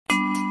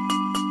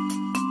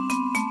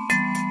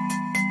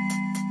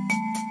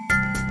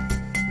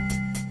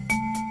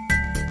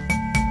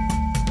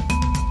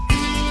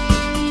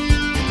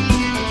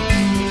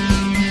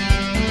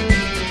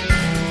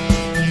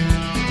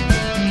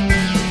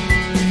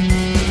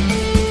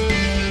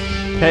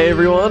Hey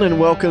everyone, and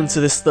welcome to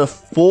the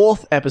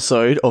fourth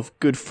episode of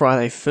Good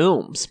Friday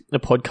Films, a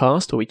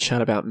podcast where we chat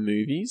about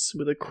movies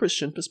with a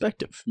Christian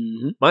perspective.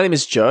 Mm-hmm. My name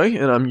is Joe,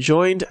 and I'm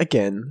joined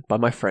again by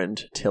my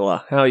friend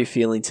Tiller. How are you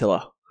feeling,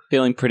 Tiller?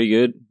 Feeling pretty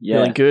good. Yeah.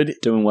 Feeling good?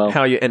 Doing well. How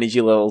are your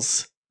energy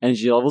levels?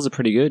 Energy levels are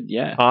pretty good,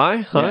 yeah.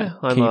 Hi.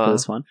 Keen for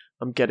this one.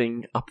 I'm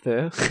getting up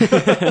there.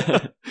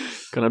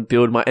 Gonna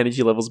build my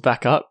energy levels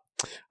back up.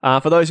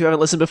 For those who haven't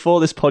listened before,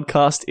 this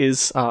podcast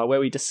is where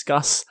we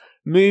discuss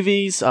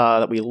movies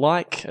that we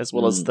like, as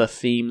well as the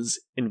themes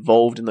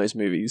involved in those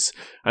movies,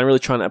 and really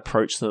trying to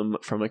approach them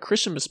from a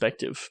Christian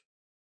perspective.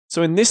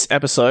 So in this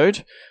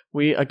episode,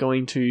 we are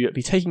going to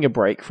be taking a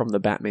break from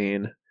the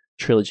Batman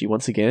trilogy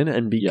once again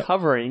and be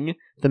covering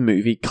the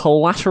movie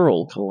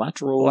Collateral.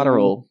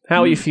 Collateral.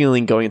 How are you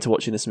feeling going into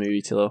watching this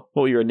movie, Tiller?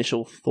 What were your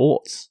initial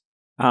thoughts?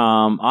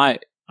 I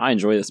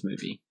enjoy this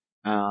movie.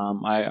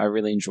 I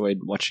really enjoyed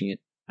watching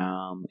it.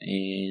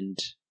 And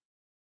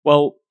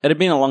well, it had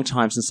been a long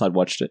time since I'd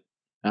watched it.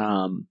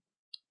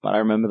 But I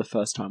remember the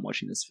first time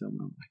watching this film.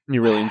 I'm like,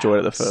 you really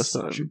enjoyed it the first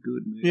time. Such a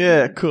good movie.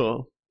 Yeah,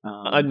 cool.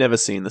 I'd never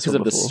seen this one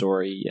before. Because of the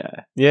story,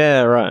 yeah.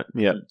 Yeah, right.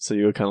 Yeah. So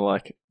you were kind of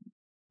like,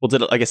 well,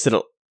 did it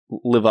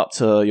live up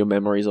to your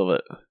memories of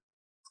it?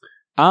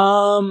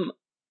 What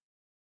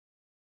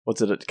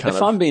did it kind of...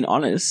 If I'm being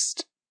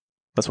honest...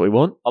 That's what we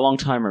want? A long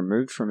time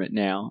removed from it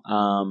now.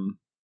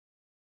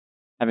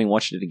 Having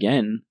watched it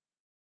again,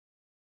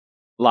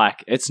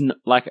 like, it's...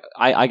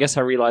 I guess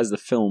I realized the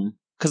film...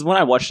 Because when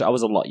I watched it, I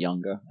was a lot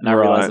younger, and I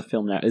realized the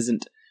film now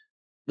isn't...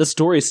 The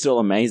story is still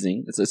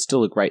amazing. It's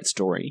still a great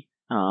story,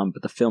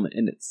 but the film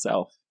in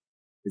itself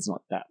is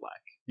not that like...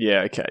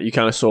 Yeah, okay. You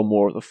kind of saw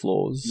more of the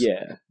flaws.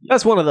 Yeah.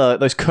 That's one of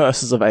those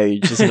curses of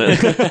age, isn't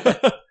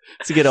it?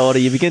 As you get older,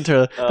 you begin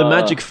to... The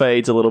magic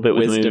fades a little bit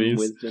with movies.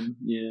 Wisdom,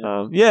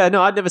 yeah.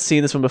 No, I'd never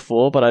seen this one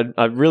before, but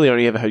I really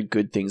only ever heard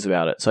good things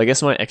about it. So I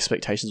guess my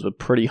expectations were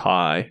pretty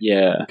high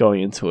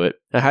going into it.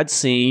 I had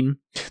seen...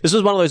 This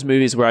was one of those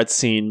movies where I'd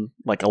seen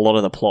like a lot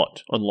of the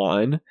plot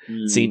online,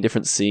 seen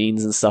different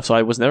scenes and stuff, so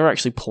I was never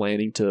actually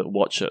planning to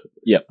watch it.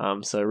 Yep.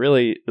 So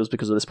really, it was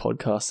because of this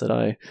podcast that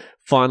I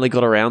finally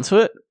got around to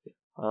it.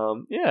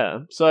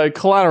 So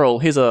Collateral,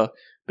 here's a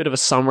bit of a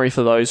summary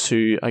for those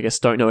who, I guess,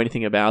 don't know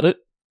anything about it.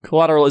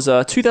 Collateral is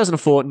a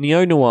 2004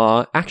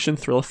 neo-noir action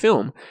thriller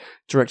film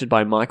directed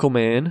by Michael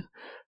Mann.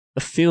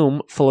 The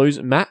film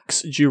follows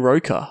Max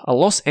Juroka, a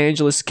Los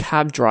Angeles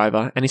cab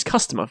driver, and his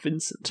customer,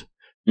 Vincent.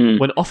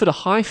 When offered a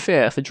high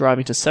fare for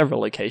driving to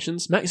several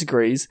locations, Max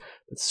agrees,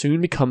 but soon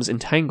becomes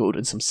entangled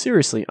in some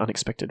seriously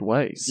unexpected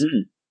ways.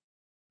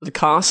 The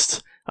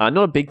cast, not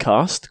a big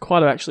cast,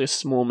 quite actually a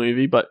small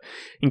movie, but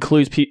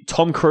includes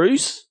Tom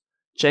Cruise,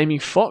 Jamie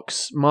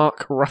Foxx,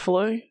 Mark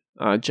Ruffalo,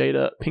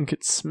 Jada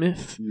Pinkett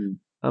Smith.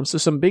 So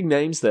some big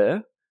names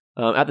there.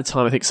 At the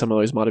time, I think some of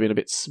those might have been a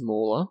bit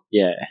smaller.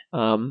 Yeah.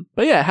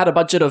 But yeah, it had a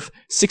budget of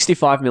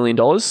 $65 million,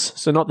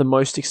 so not the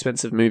most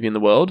expensive movie in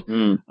the world,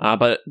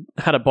 but it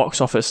had a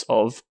box office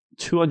of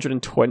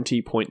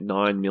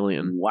 $220.9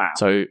 million. Wow.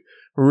 So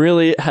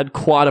really had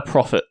quite a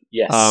profit.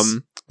 Yes.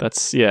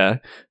 That's,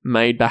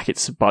 made back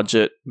its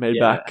budget, made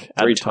back 3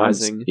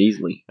 advertising times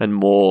easily. and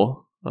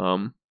more.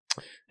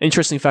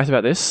 Interesting fact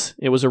about this,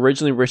 it was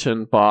originally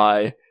written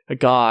by a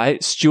guy,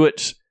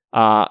 Stuart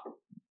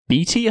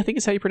Beatty, I think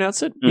is how you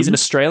pronounce it. He's an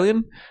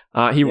Australian.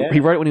 He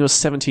wrote it when he was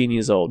 17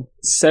 years old.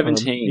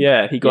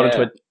 17? He got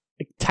into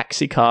a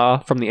taxi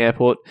car from the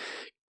airport.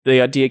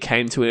 The idea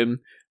came to him,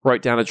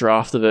 wrote down a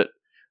draft of it.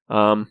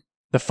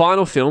 The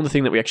final film, the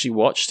thing that we actually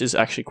watched, is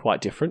actually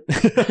quite different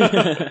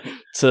to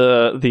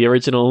the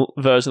original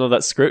version of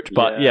that script.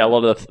 But a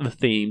lot of the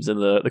themes and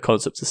the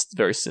concepts are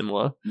very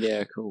similar.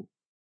 Yeah, cool.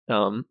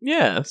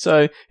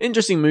 So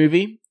interesting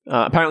movie.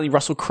 Apparently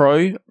Russell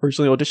Crowe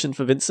originally auditioned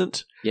for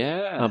Vincent.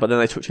 Yeah. But then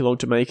they took too long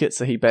to make it,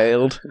 so he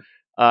bailed.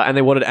 And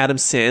they wanted Adam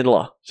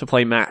Sandler to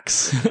play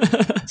Max.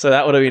 So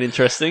that would have been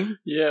interesting.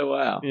 Yeah,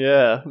 wow.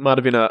 Yeah, might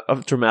have been a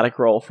dramatic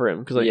role for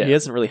him, because he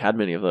hasn't really had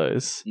many of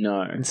those.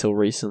 No. Until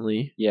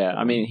recently. Yeah,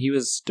 I mean, he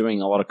was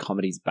doing a lot of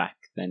comedies back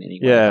then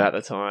anyway. Yeah, at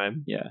the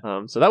time. Yeah.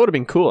 So that would have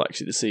been cool,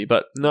 actually, to see.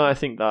 But no, I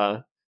think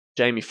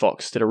Jamie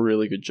Foxx did a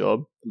really good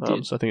job.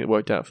 So I think it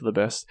worked out for the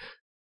best.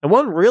 And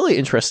one really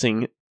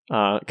interesting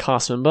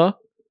cast member,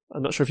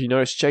 I'm not sure if you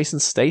noticed, Jason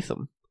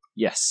Statham.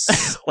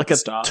 Yes. Like a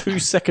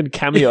 2-second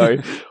cameo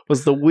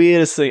was the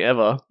weirdest thing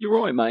ever.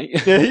 You're right, mate.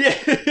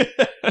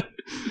 But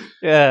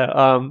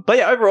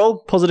yeah,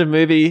 overall, positive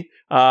movie.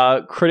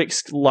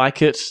 Critics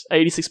like it.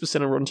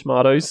 86% on Rotten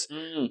Tomatoes.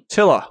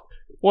 Tiller,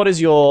 what is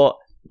your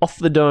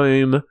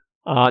off-the-dome,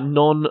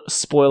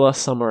 non-spoiler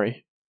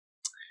summary?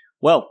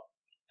 Well,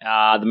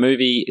 the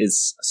movie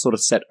is sort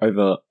of set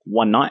over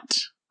one night.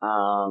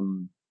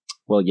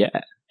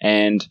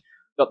 And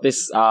got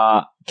this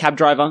cab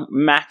driver,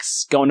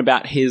 Max, going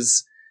about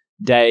his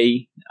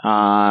day,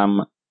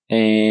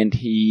 and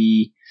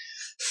he,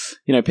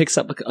 picks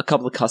up a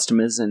couple of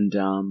customers, and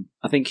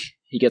I think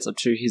he gets up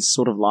to his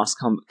sort of last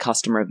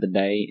customer of the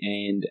day,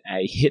 and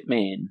a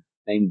hitman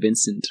named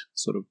Vincent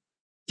sort of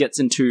gets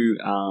into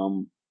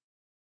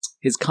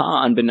his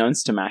car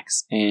unbeknownst to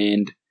Max,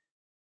 and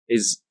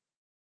his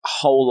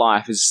whole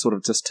life is sort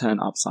of just turned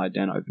upside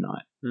down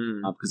overnight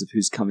because of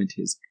who's come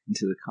into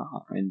the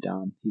car, and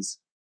he's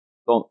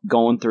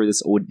gone through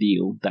this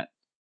ordeal that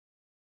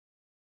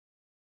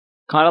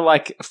kind of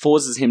like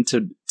forces him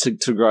to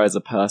grow as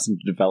a person,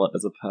 to develop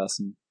as a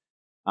person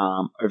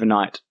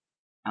overnight,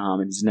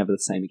 and he's never the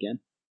same again.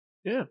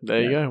 Yeah,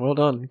 there you go. Well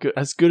done.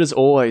 Good as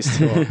always,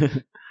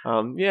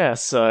 Tua.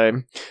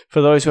 So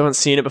for those who haven't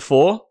seen it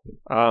before,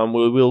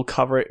 we will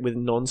cover it with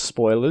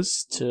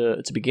non-spoilers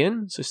to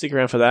begin. So stick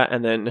around for that,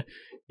 and then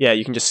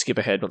you can just skip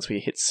ahead once we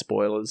hit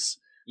spoilers.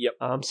 Yep.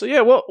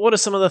 What are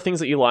some of the things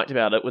that you liked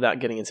about it without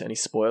getting into any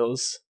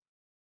spoilers?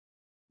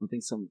 I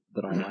think some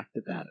that I liked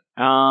about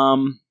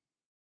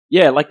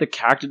it. Like the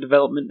character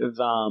development of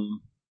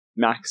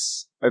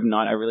Max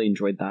overnight. I really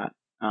enjoyed that.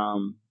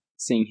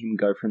 Seeing him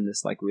go from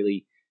this like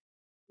really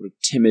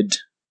timid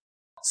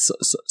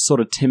sort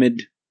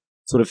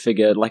of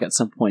figure, like at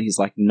some point he's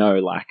like, no,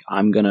 like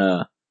I'm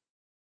gonna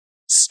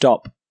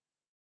stop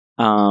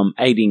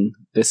aiding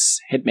this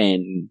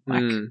hitman,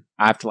 like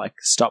I have to like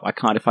stop. I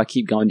can't, if I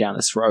keep going down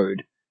this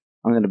road,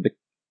 I'm gonna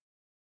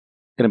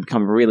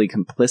become really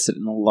complicit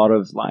in a lot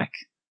of like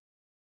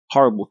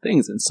horrible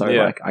things, and so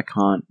like I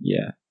can't.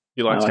 You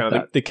liked kind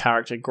of the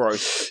character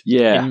growth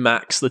in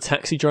Max the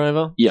taxi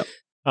driver. Yep.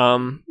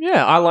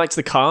 I liked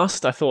the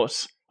cast. I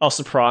was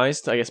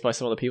surprised, I guess, by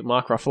some of the people.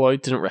 Mark Ruffalo,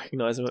 didn't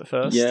recognize him at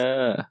first.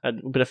 Yeah.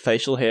 Had a bit of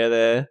facial hair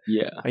there.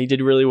 Yeah. He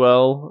did really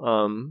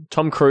well.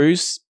 Tom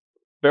Cruise,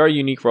 very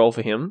unique role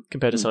for him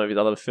compared to some of his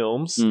other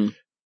films.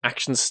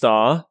 Action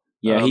star.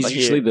 Yeah, he's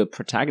usually the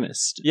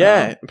protagonist.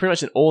 Yeah, pretty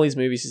much in all his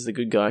movies he's the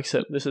good guy,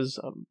 except this is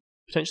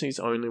potentially his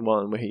only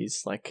one where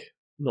he's like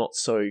not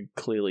so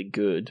clearly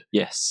good.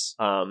 Yes.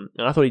 And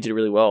I thought he did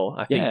really well.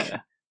 I think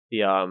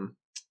the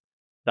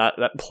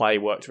that play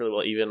worked really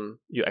well. Even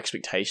your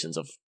expectations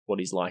of what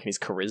he's like and his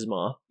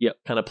charisma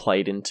kind of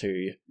played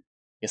into, I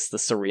guess, the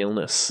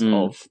surrealness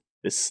of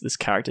this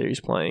character he's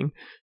playing.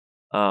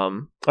 I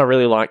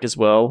really liked as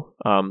well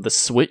the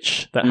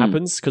switch that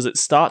happens, because it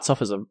starts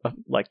off as a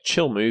like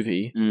chill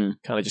movie,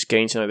 kind of just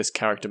getting to know this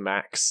character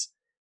Max,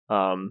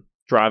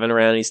 driving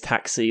around his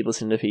taxi,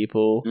 listening to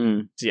people,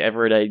 he's your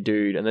everyday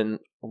dude, and then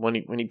when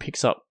he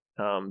picks up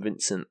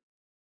Vincent,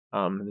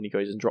 and then he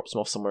goes and drops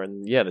him off somewhere,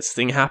 and this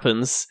thing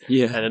happens,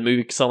 and the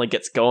movie suddenly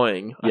gets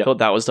going. I thought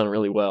that was done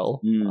really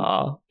well.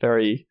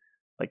 Very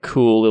like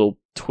cool little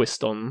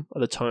twist on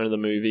the tone of the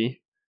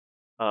movie.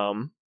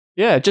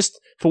 Just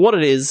for what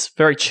it is,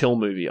 very chill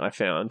movie, I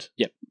found.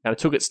 Yep. And it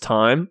took its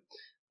time,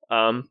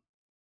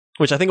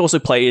 which I think also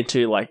played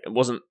into like it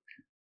wasn't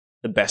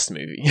the best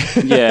movie.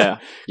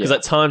 Because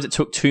at times it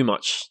took too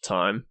much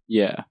time.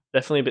 Yeah.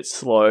 Definitely a bit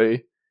slow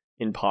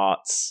in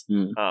parts.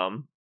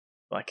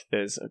 Like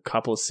there's a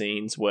couple of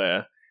scenes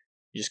where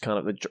you just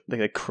kind of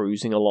they're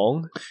cruising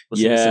along,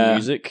 listening to some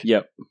music.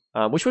 Yep.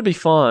 Which would be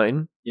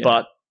fine,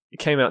 but it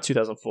came out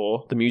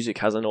 2004. The music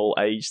hasn't all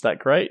aged that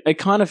great. It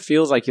kind of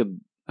feels like you're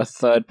a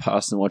third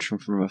person watching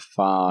from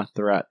afar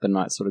throughout the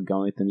night, sort of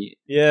going with them.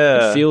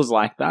 It feels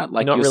like that.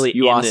 Like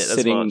you are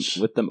sitting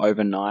with them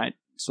overnight,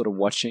 sort of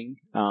watching.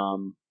 But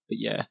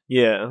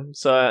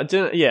so I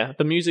didn't.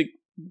 The music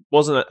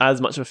wasn't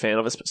as much of a fan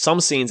of it. But some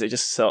scenes it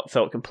just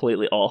felt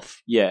completely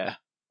off.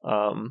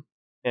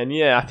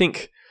 I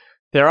think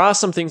there are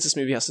some things this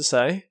movie has to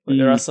say. Like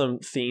there are some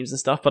themes and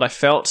stuff, but I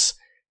felt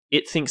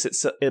it thinks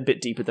it's a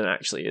bit deeper than it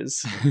actually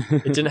is.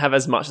 It didn't have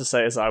as much to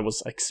say as I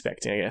was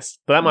expecting, I guess.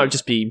 But that might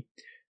just be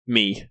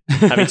me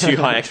having too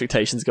high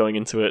expectations going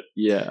into it.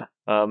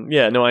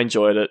 I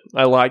enjoyed it.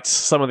 I liked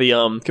some of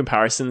the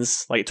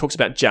comparisons. Like it talks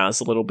about jazz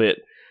a little bit,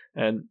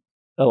 and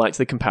I liked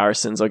the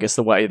comparisons, I guess,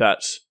 the way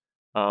that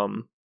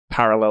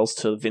parallels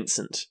to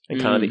Vincent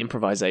and kind of the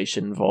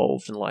improvisation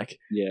involved and like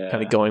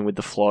kind of going with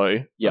the flow.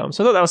 So I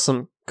thought that was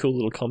some cool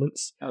little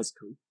comments. That was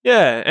cool.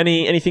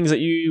 Any things that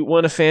you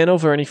weren't a fan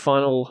of, or any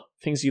final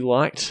things you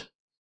liked?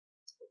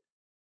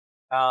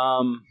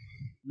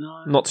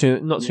 No, not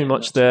too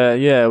much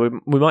there.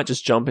 We might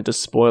just jump into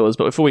spoilers,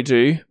 but before we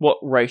do, what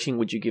rating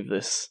would you give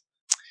this?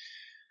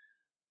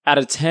 Out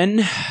of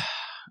 10,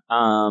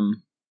 I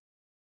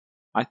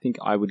think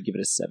I would give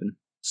it a 7.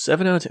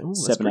 7 out of 10. Ooh,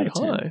 7 out of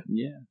 10. High.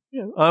 Yeah.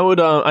 I would.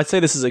 I'd say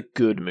this is a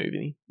good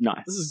movie.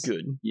 Nice. This is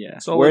good. Yeah.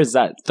 Solid, whereas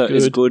that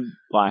is good.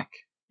 Like,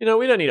 we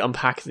don't need to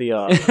unpack the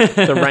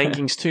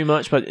rankings too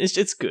much, but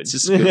it's good. It's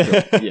just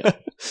good. Yeah.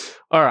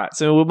 All right.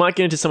 So we might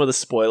get into some of the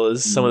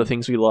spoilers, some of the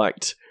things we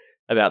liked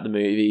about the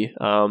movie.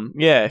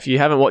 If you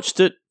haven't watched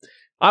it,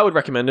 I would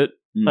recommend it.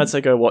 I'd say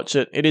go watch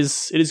it. It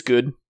is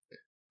good.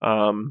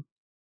 And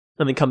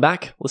then come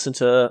back, listen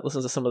to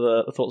some of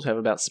the thoughts we have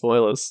about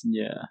spoilers.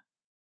 Yeah.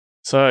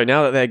 So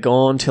now that they're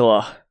gone,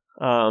 Tiller,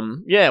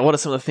 what are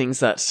some of the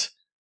things that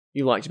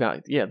you liked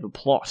about the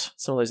plot?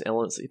 Some of those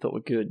elements that you thought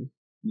were good.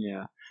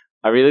 Yeah.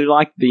 I really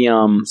liked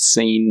the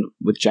scene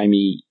with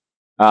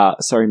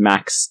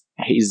Max.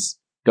 He's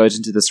goes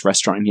into this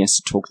restaurant and he has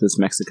to talk to this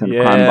Mexican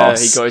crime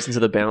boss. He goes into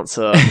the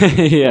bouncer lounge.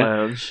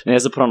 And he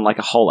has to put on like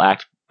a whole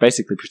act,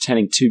 basically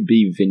pretending to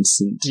be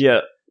Vincent. Yeah.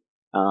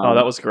 Oh,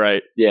 that was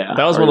great. Yeah.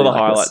 That was I one of really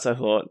the like highlights, this. I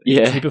thought.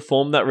 Yeah. He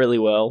performed that really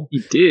well.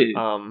 He did.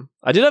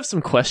 I did have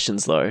some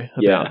questions, though,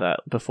 about that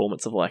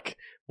performance of, like,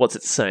 what's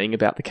it saying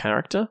about the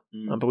character?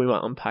 But we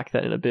might unpack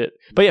that in a bit.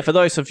 But yeah, for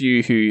those of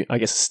you who, I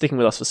guess, are sticking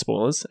with us for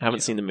spoilers,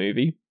 haven't seen the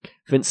movie,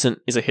 Vincent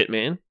is a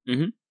hitman.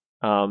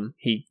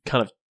 He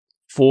kind of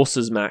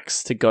forces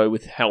Max to go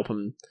with help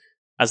him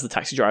as the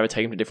taxi driver,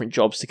 take him to different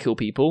jobs to kill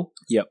people.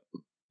 Yep.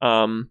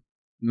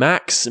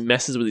 Max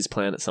messes with his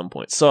plan at some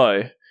point.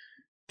 So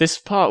this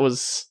part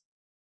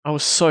I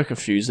was so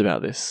confused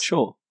about this.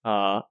 Sure.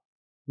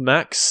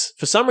 Max,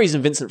 for some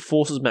reason, Vincent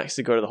forces Max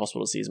to go to the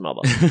hospital to see his mother.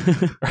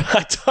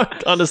 I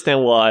don't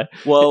understand why.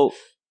 Well,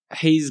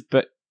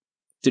 but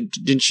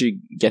didn't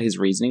you get his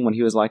reasoning when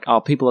he was like,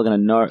 "Oh, people are going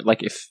to know,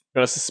 like, if I'm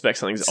going to suspect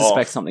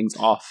something's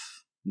off."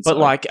 But,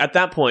 like, at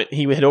that point,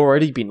 he had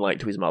already been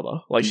late to his mother.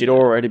 Like, she'd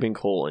already been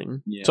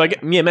calling. Yeah. So,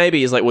 maybe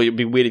he's like, well, it'd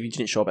be weird if you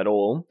didn't show up at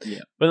all. Yeah.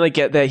 When they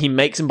get there, he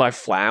makes him buy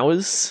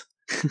flowers,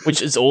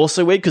 which is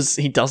also weird because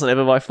he doesn't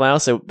ever buy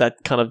flowers, so that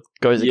kind of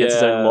goes against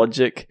his own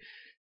logic.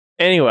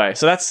 Anyway,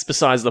 so that's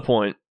besides the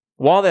point.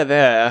 While they're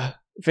there,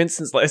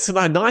 Vincent's like, it's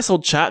a nice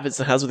old chat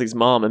Vincent has with his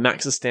mom, and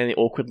Max is standing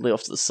awkwardly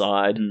off to the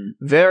side.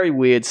 Very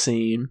weird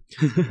scene.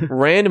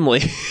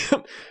 Randomly,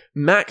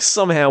 Max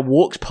somehow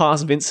walks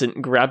past Vincent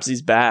and grabs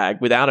his bag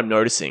without him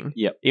noticing.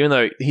 Yep. Even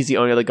though he's the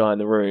only other guy in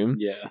the room.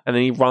 Yeah. And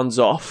then he runs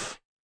off.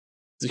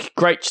 It's a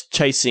great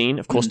chase scene.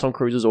 Of course, Tom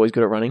Cruise is always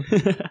good at running.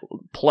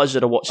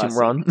 Pleasure to watch him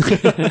run.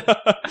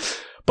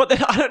 But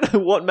then I don't know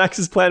what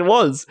Max's plan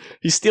was.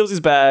 He steals his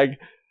bag.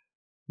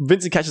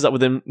 Vincent catches up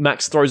with him.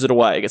 Max throws it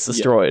away. It gets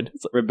destroyed.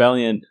 It's like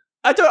rebellion.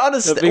 I don't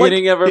understand. The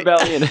beginning of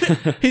rebellion.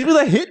 He's with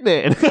a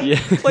hitman.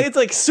 Yeah. Like, it's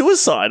like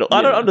suicidal.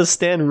 I don't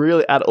understand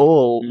really at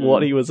all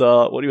what he was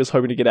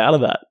hoping to get out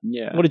of that.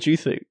 Yeah. What did you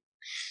think?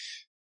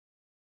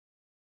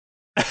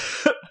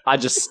 I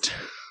just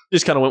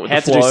kind of went with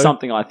had the to flow. do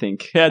something. I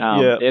think He had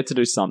to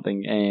do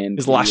something, and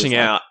he's lashing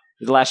out.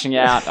 He's lashing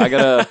out. I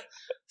gotta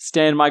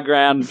stand my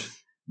ground.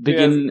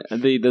 Begin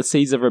the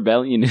seeds of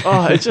rebellion.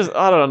 It's just,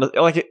 I don't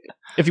understand. Like,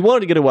 if he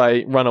wanted to get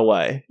away, run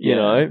away, you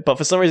know? But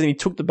for some reason, he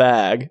took the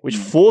bag, which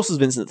forces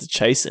Vincent to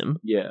chase him.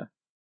 Yeah.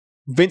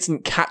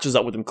 Vincent catches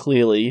up with him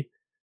clearly,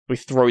 but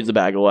he throws the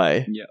bag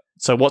away. Yeah.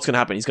 So what's going to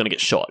happen? He's going to get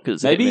shot.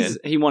 Cause maybe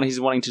he's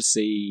wanting to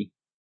see,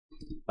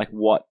 like,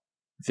 what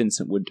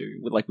Vincent would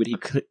do. Like, would he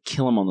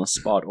kill him on the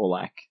spot, or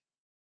like...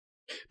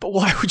 But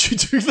why would you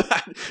do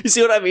that? You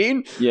see what I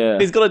mean? Yeah.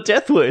 He's got a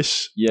death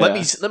wish. Yeah.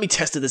 Let me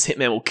test if this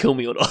hitman will kill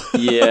me or not.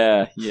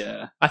 Yeah.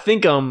 I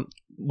think well,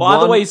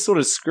 either way, he's sort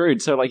of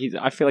screwed. So like,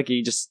 I feel like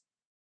he just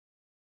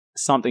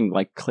something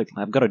like clicked.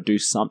 I've got to do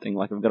something.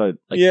 Like, I've got to.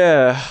 Like,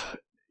 yeah.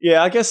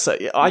 I guess so.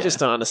 I just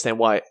don't understand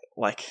why.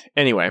 Like,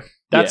 anyway,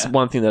 that's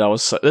one thing that I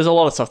was. There's a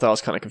lot of stuff that I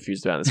was kind of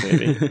confused about in this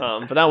movie.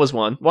 But that was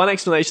one. One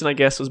explanation, I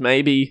guess, was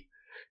maybe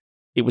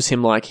it was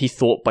him, like, he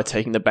thought by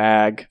taking the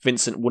bag,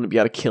 Vincent wouldn't be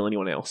able to kill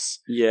anyone else.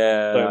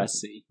 Yeah, So I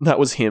see. that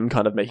was him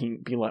kind of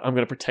being like, I'm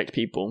going to protect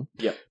people.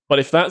 Yep. But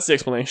if that's the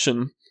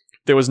explanation,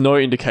 there was no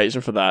indication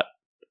for that.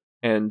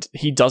 And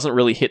he doesn't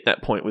really hit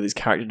that point with his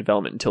character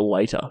development until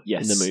later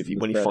in the movie,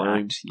 when he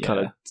finally kind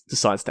of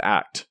decides to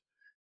act.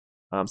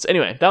 So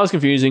anyway, that was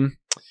confusing.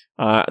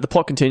 The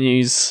plot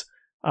continues.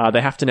 They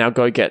have to now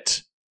go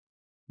get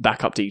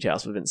backup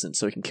details for Vincent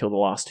so he can kill the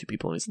last two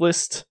people on his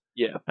list.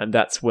 Yeah. And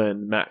that's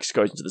when Max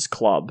goes into this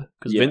club,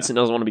 because Vincent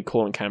doesn't want to be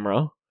caught on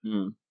camera.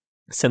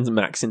 Sends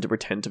Max in to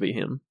pretend to be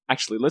him.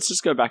 Actually, let's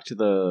just go back to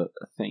the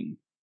thing.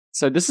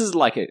 So this is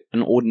like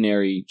an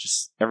ordinary,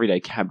 just everyday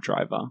cab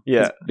driver.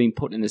 Yeah. He's been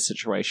put in this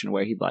situation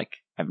where he's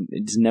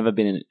never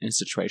been in a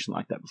situation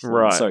like that before.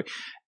 Right. So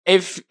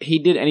if he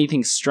did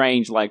anything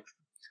strange, like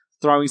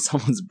throwing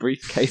someone's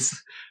briefcase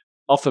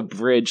off a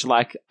bridge,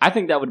 like, I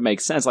think that would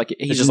make sense. Like,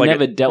 he's just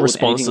never dealt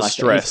with anything like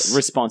stress. that.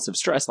 Responsive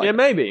stress. Like, Yeah,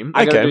 maybe.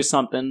 I gotta do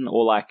something,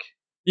 or like...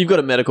 You've got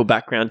a medical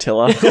background,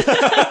 Tiller.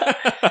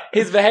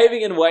 He's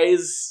behaving in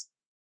ways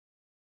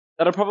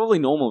that are probably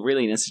normal,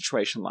 really, in a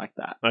situation like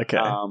that. Okay.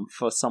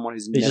 For someone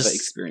who's He's never just-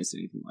 experienced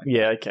anything like that.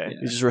 Yeah, okay. Yeah.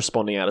 He's just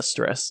responding out of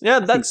stress.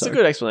 Yeah, that's so. a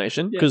good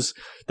explanation, Yeah. because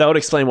that would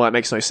explain why it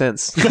makes no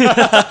sense.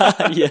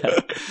 Yeah.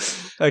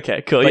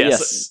 Okay, cool. But Yeah,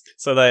 yes.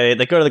 So they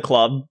go to the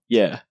club.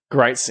 Yeah.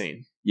 Great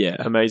scene. Yeah.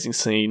 Amazing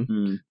scene.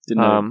 Didn't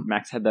know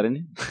Max had that in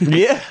him.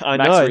 Yeah, I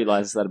Max know.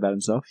 realizes that about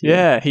himself.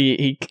 Yeah,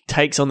 he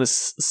takes on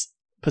this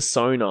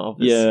persona of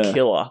this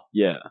killer.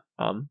 Yeah.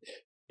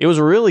 It was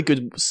a really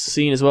good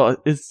scene as well.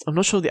 I'm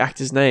not sure the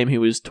actor's name he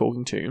was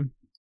talking to.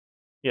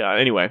 Yeah,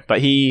 anyway,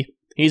 but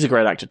he's a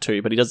great actor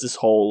too, but he does this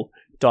whole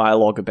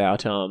dialogue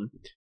about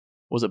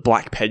was it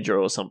Black Pedro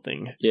or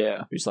something?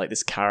 Yeah. Who's like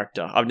this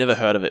character. I've never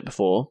heard of it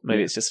before. Maybe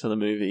Yeah. it's just for the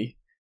movie.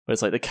 But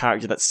it's like the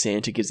character that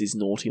Santa gives his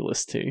naughty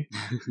list to,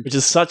 which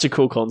is such a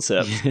cool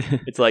concept.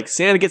 It's like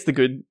Santa gets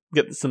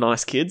the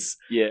nice kids,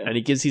 Yeah. and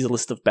he gives his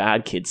list of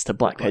bad kids to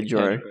Black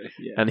Pedro,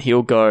 Yeah. and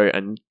he'll go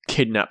and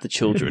kidnap the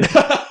children.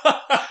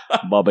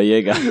 Baba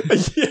Yaga.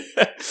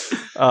 Yeah.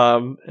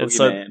 And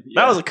so Boogeyman,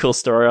 that was a cool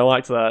story. I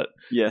liked that.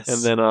 Yes.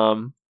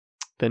 And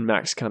then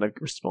Max kind of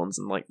responds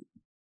and like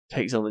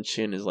takes on the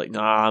chin, is like,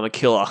 nah, I'm a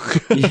killer.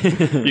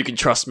 Yeah. You can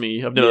trust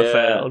me. I've never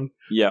failed.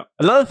 Yeah.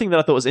 Another thing that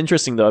I thought was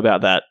interesting, though,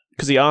 about that,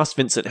 because he asked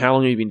Vincent, how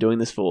long have you been doing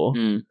this for?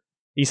 Mm.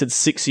 He said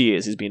 6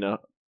 years he's been a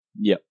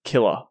Yep.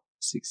 killer.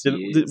 6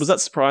 years. Was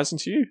that surprising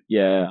to you?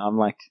 Yeah, I'm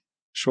like,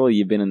 surely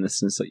you've been in this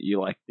since you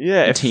like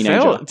Yeah, a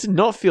teenager. It did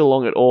not feel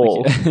long at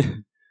all.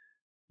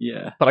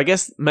 Yeah. But I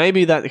guess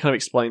maybe that kind of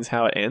explains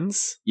how it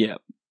ends. Yeah.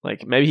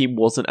 Like, maybe he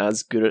wasn't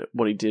as good at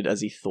what he did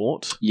as he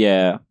thought.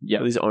 Yeah. Yeah.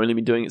 But he's only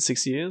been doing it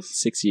 6 years.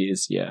 6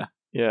 years, yeah.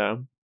 Yeah.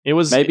 It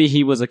was... Maybe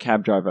he was a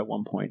cab driver at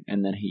one point,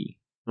 and then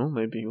Oh,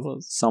 maybe he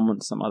was. some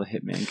other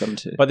hitman got him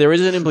to... But there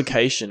is an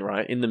implication,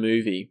 right, in the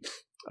movie.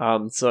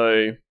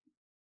 So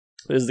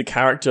there's the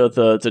character,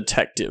 the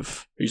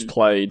detective, who's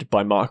played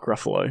by Mark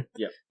Ruffalo.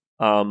 Yep.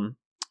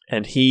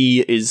 And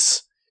he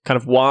is kind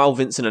of, while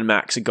Vincent and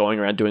Max are going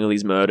around doing all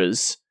these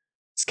murders,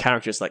 his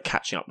character is like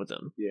catching up with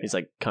them. Yeah. He's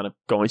like kind of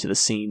going to the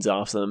scenes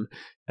after them.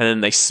 And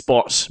then they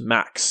spot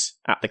Max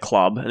at the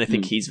club and they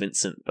think he's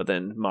Vincent. But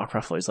then Mark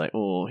Ruffalo's like,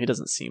 oh, he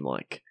doesn't seem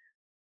like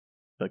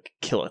the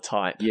killer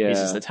type. Yeah. He's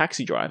just a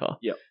taxi driver.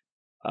 Yep.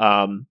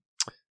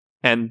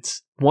 And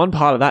one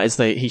part of that is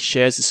he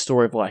shares the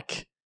story of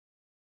like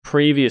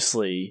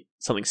previously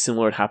something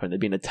similar had happened.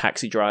 There'd been a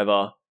taxi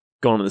driver,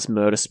 gone on this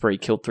murder spree,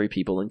 killed 3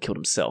 people and killed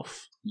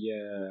himself.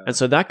 Yeah. And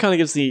so that kind of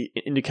gives the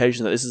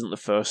indication that this isn't the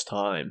first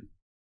time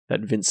that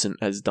Vincent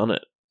has done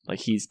it. Like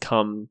he's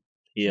come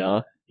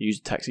here,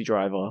 used a taxi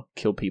driver,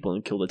 killed people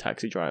and killed a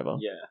taxi driver.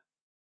 Yeah.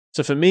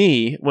 So for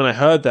me, when I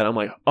heard that, I'm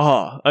like,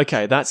 oh,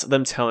 okay, that's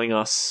them telling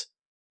us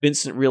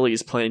Vincent really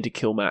is planning to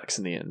kill Max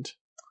in the end.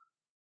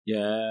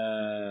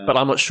 Yeah. But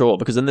I'm not sure,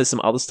 because then there's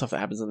some other stuff that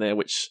happens in there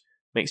which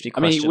makes me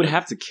question. I mean, you would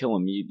have to kill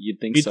him. You'd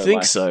think You'd so.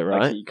 think so,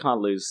 right? Like, you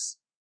can't lose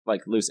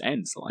loose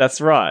ends. Like,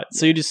 That's right.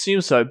 So you'd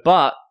assume so.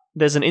 But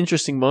there's an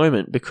interesting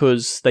moment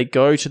because they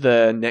go to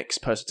the next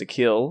person to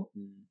kill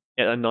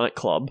at a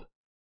nightclub,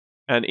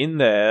 and in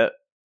there,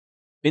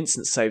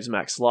 Vincent saves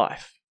Max's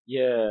life.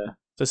 Yeah.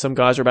 So some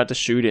guys are about to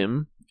shoot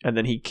him, and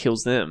then he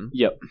kills them.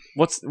 Yep.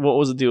 What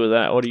was the deal with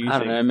that? What do you think? I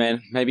don't know,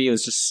 man. Maybe it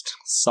was just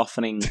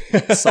softening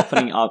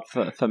up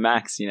for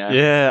Max, you know?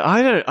 Yeah,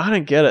 I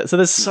don't get it. So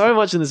there's so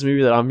much in this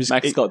movie that I'm just...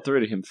 Max got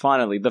through to him,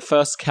 finally. The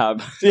first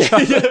cab.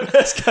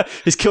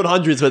 He's killed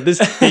hundreds, but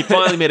he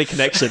finally made a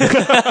connection.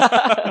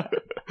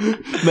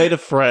 Made a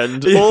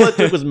friend. All it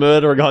took was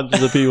murdering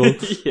hundreds of people.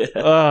 Yeah.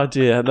 Oh,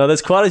 dear. No,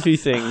 there's quite a few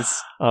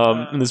things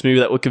in this movie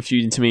that were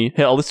confusing to me.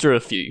 Here, I'll list through a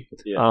few.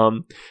 Yeah.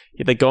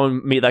 They go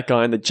and meet that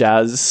guy in the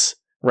jazz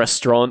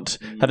restaurant,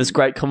 have this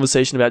great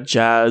conversation about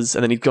jazz,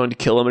 and then he's going to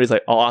kill him, and he's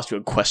like, I'll ask you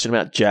a question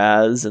about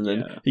jazz, and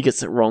then he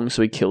gets it wrong,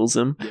 so he kills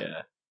him.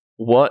 Yeah.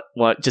 What?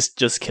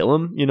 Just kill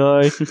him, you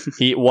know?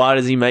 Why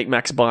does he make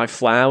Max buy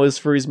flowers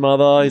for his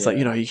mother? He's like,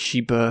 you know,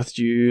 she birthed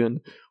you, and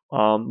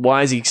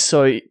why is he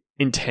so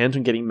intent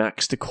on getting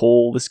Max to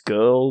call this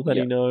girl that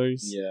he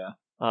knows? Yeah.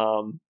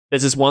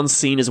 There's this one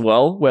scene as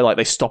well where like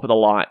they stop at the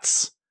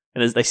lights,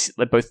 and as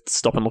they both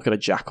stop and look at a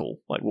jackal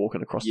like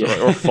walking across the road,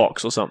 or a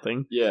fox or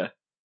something. Yeah.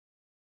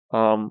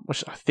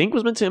 Which I think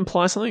was meant to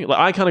imply something. Like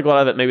I kind of got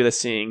out of it. Maybe they're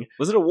seeing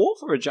Was it a wolf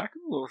or a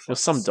jackal or a fox? it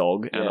was some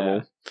dog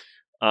animal.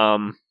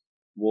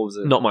 Wolves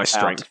are Not my out.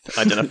 strength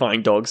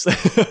identifying dogs.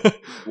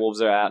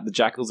 Wolves are out. The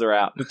jackals are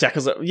out. The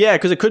jackals are, yeah,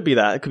 because it could be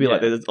that. It could be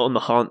like Yeah. they're on the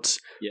hunt.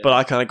 Yeah. But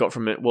I kind of got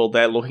from it, well,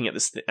 they're looking at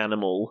this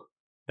animal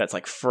that's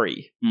like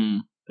free.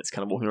 That's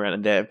kind of walking around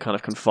and they're kind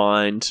of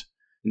confined.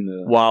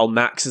 While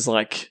Max is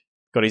like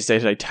got his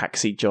day-to-day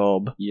taxi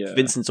job. Yeah.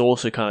 Vincent's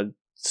also kind of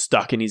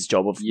stuck in his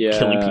job of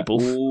killing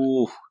people.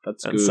 Ooh,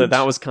 that's and good. so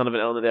that was kind of an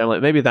element there. I'm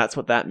like, maybe that's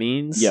what that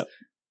means. Yep.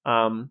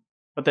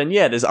 But then,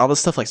 yeah, there's other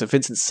stuff. Like, so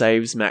Vincent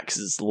saves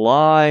Max's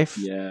life.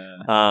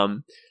 Yeah.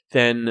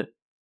 Then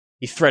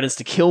he threatens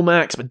to kill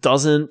Max, but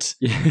doesn't.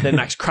 Yeah. Then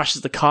Max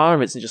crashes the car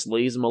and Vincent just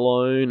leaves him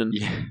alone. And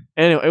Yeah.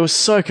 anyway, it was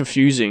so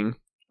confusing.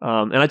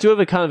 And I do have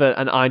a kind of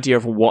an idea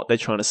of what they're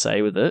trying to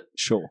say with it.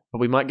 Sure. But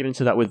we might get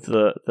into that with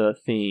the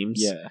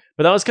themes. Yeah.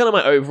 But that was kind of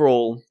my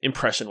overall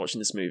impression watching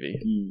this movie.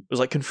 Mm. It was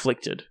like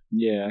conflicted.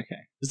 Yeah,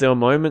 okay. Because there were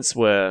moments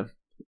where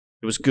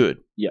it was good.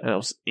 Yeah. And it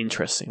was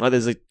interesting. Like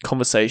there's a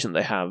conversation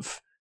they have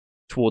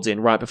towards the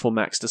end, right before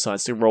Max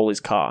decides to roll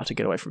his car to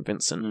get away from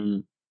Vincent.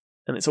 Mm.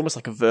 And it's almost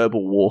like a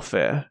verbal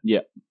warfare.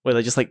 Yeah. Where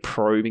they're just like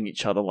probing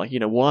each other, like, you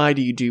know, why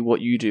do you do what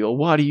you do? Or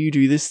why do you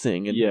do this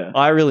thing? And Yeah.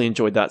 I really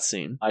enjoyed that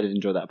scene. I did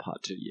enjoy that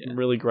part too, yeah.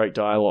 Really great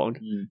dialogue.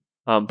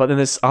 Mm. But then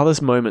there's other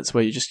moments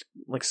where you're just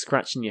like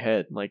scratching your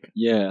head. Like,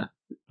 Yeah.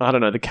 I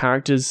don't know, the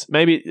characters,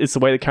 maybe it's the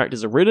way the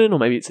characters are written, or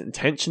maybe it's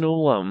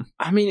intentional.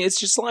 I mean, it's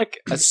just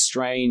like a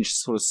strange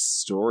sort of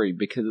story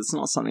because it's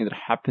not something that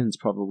happens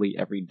probably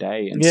every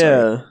day. And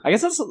so I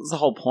guess that's the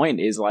whole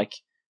point is like,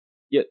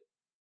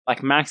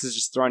 like Max is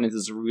just thrown into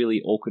this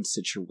really awkward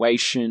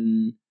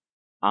situation.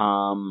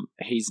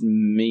 He's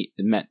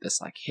met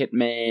this like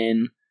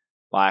hitman,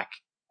 like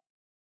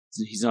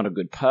he's not a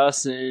good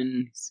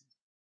person.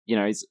 You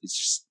know, it's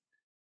just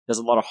does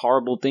a lot of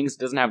horrible things,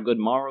 doesn't have good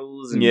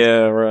morals. And,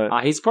 Yeah,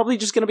 right. he's probably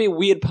just going to be a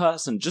weird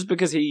person just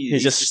because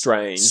He's just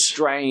strange.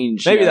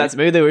 Strange.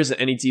 Maybe there isn't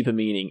any deeper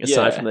meaning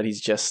aside from that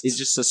he's just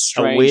a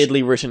strange,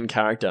 weirdly written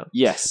character.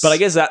 Yes. But I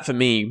guess that for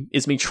me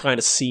is me trying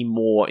to see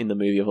more in the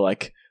movie of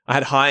like, I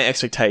had high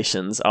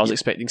expectations. I was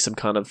expecting some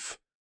kind of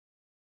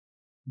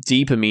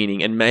deeper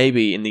meaning, and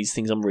maybe in these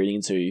things I'm reading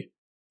into,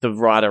 the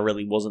writer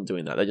really wasn't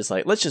doing that. They're just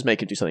like, let's just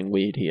make him do something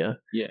weird here.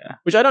 Yeah.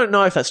 Which I don't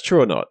know if that's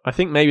true or not. I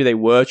think maybe they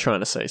were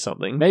trying to say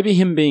something. Maybe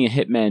him being a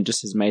hitman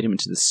just has made him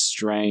into this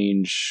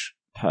strange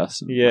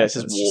person. Yeah, it's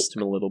just warped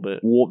him a little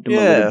bit. Warped him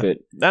a little bit.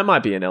 That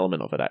might be an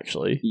element of it,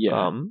 actually.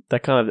 Yeah.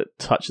 That kind of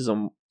touches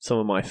on some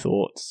of my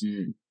thoughts.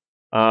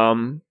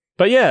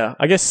 But yeah,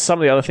 I guess some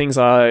of the other things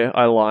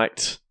I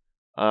liked,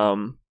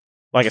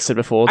 like I said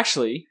before.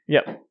 Actually,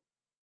 yep.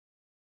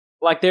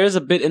 Like, there is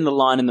a bit in the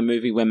line in the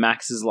movie where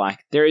Max is like,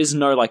 there is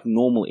no, like,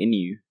 normal in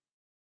you.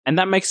 And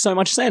that makes so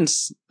much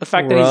sense. The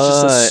fact that he's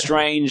just a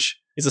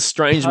strange... He's a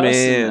strange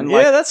person, man. and,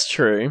 like, yeah, that's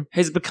true.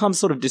 He's become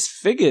sort of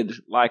disfigured.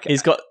 Like,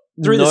 he's got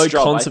through no this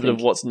job, concept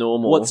of what's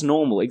normal. What's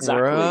normal,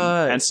 exactly.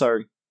 Right. And so,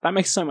 that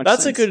makes so much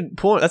sense. sense. That's a good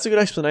point. That's a good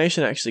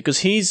explanation, actually, because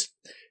he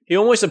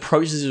almost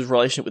approaches his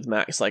relationship with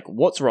Max like,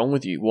 what's wrong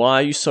with you?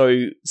 Why are you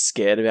so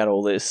scared about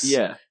all this?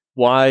 Yeah.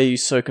 Why are you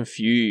so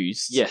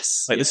confused?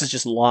 Yes. Like, this is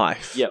just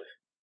life. Yep.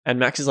 And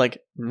Max is like,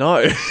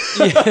 no.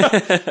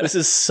 This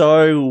is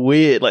so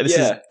weird. Like, this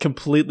is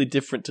completely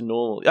different to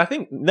normal. I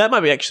think that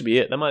might actually be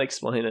it. That might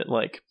explain it.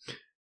 Like,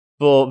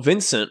 for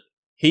Vincent,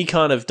 he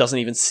kind of doesn't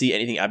even see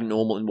anything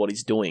abnormal in what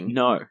he's doing.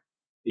 No.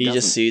 He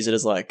just sees it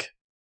as like,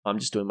 I'm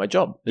just doing my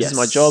job. This is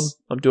my job.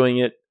 I'm doing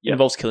it. It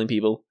involves killing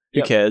people.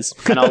 Who cares?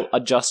 And I'll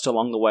adjust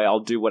along the way. I'll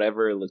do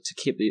whatever to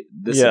keep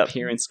this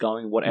appearance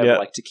going, whatever,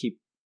 like to keep...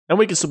 And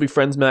we can still be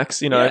friends,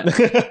 Max, you know.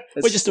 Yeah.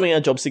 We're just doing our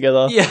jobs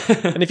together. Yeah.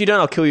 And if you don't,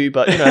 I'll kill you,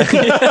 but, you know.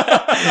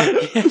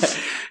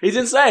 He's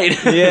insane.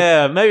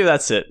 Yeah, maybe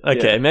that's it.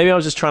 Okay, maybe I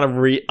was just trying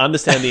to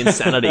understand the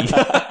insanity.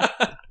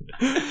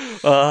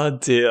 Oh,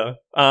 dear.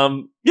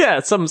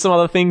 Yeah, some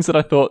other things that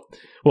I thought...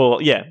 Well,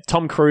 yeah,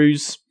 Tom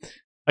Cruise.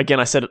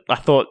 Again, I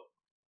thought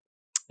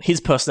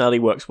his personality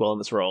works well in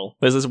this role.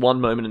 There's this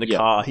one moment in the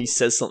car, he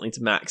says something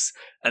to Max,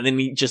 and then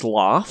he just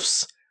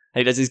laughs. And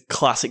he does his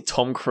classic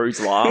Tom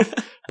Cruise laugh,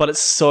 but it's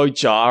so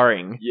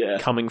jarring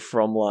coming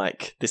from,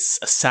 like, this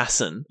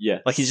assassin. Yeah.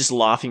 Like, he's just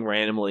laughing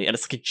randomly, and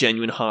it's like a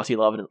genuine, hearty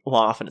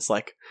laugh, and it's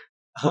like,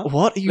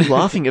 what are you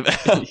laughing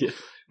about?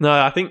 No,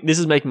 I think this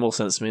is making more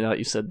sense to me now that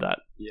you said that.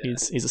 Yeah.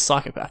 He's a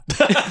psychopath.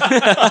 Yeah,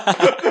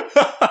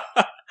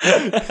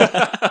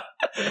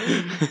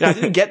 I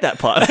didn't get that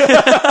part.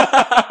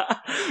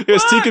 It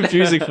was too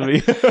confusing for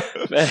me.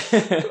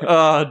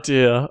 Oh,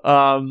 dear.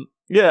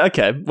 Yeah,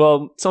 okay.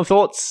 Well, some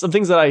thoughts, some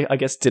things that I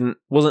guess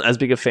wasn't as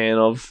big a fan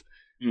of.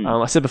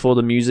 I said before,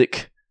 the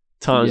music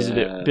times is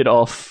a bit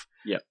off.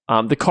 Yeah.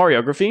 The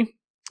choreography,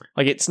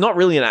 like, it's not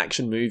really an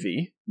action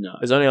movie. No.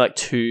 There's only like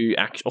 2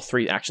 or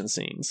 3 action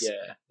scenes.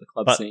 Yeah, the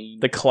club scene.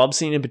 The club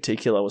scene in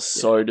particular was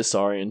so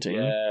disorienting.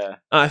 Yeah.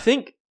 I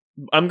think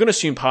I'm going to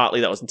assume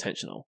partly that was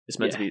intentional. It's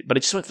meant to be, but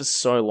it just went for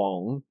so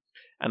long,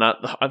 and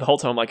the whole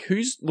time I'm like,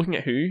 who's looking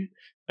at who?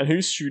 And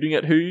who's shooting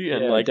at who?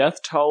 And like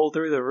death toll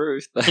through the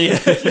roof.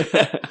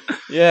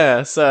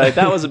 Yeah. So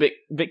that was a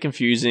bit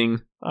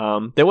confusing.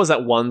 There was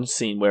that one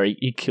scene where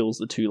he kills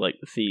the 2 like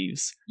the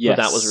thieves. Yes,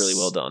 but that was really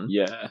well done.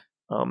 Yeah.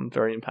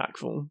 Very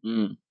impactful.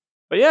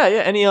 But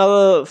yeah. Any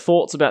other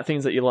thoughts about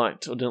things that you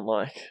liked or didn't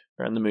like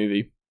around the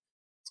movie?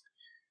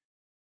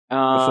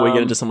 Before we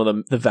get into some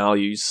of the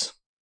values.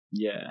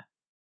 Yeah.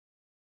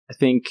 I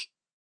think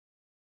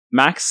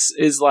Max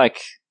is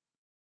like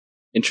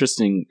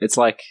interesting. It's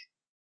like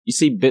you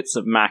see bits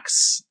of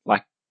Max,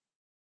 like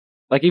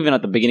even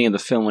at the beginning of the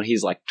film when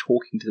he's like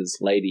talking to this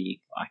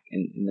lady, like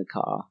in the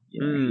car,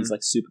 you know, he's like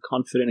super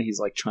confident. He's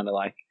like trying to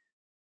like,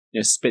 you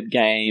know, spit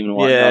game and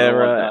whatnot. Yeah, and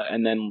right. whatnot.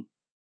 And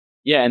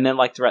then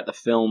like throughout the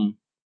film,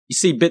 you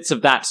see bits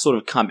of that sort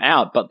of come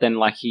out, but then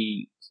like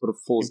he sort of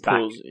falls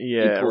back.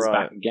 Yeah, he pulls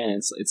back again.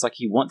 It's like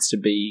he wants to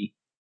be,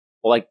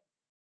 or like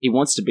he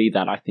wants to be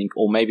that, I think,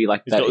 or maybe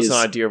like he's that got is this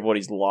idea of what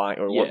he's like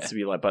or wants to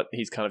be like, but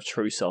his kind of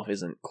true self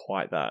isn't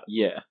quite that.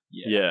 Yeah.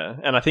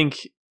 And I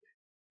think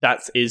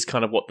that is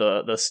kind of what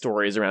the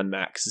story is around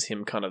Max, is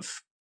him kind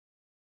of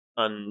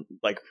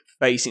like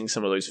facing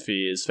some of those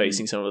fears,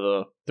 facing some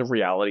of the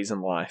realities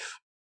in life,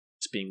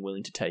 just being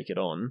willing to take it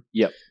on.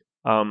 Yep.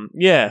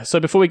 Yeah.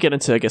 So before we get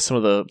into, I guess, some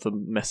of the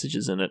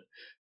messages in it,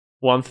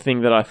 one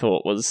thing that I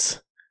thought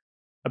was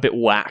a bit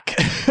whack.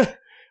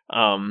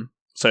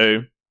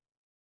 So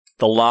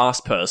the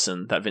last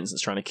person that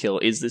Vincent's trying to kill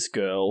is this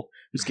girl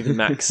who's given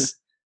Max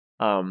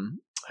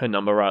her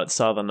number right at the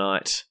start of the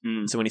night.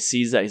 So when he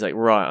sees that, he's like,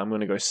 right, I'm going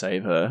to go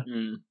save her.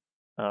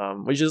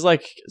 Which is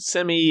like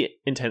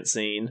semi-intense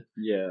scene.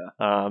 Yeah.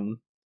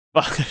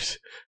 But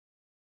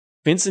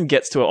Vincent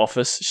gets to her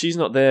office. She's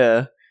not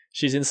there.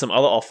 She's in some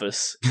other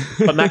office.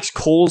 But Max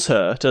calls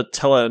her to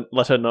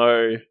let her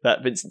know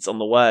that Vincent's on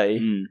the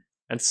way.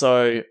 And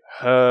so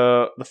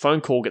the phone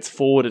call gets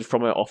forwarded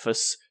from her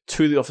office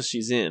to the office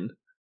she's in.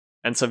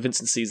 And so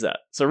Vincent sees that.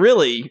 So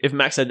really, if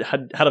Max had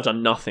have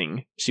done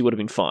nothing, she would have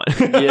been fine.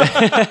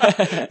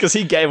 Yeah. Because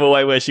he gave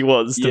away where she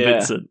was to Yeah.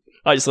 Vincent.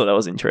 I just thought that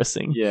was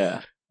interesting.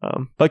 Yeah.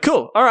 But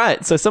cool. All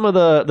right. So some of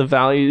the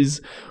values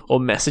or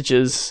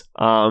messages.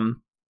 So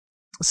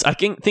I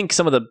think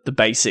some of the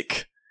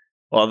basic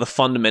or the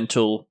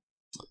fundamental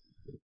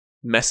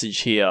message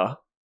here,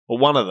 or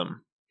one of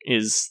them,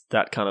 is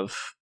that kind of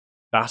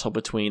battle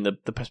between the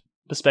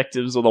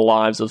perspectives or the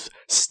lives of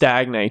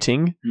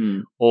stagnating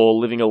or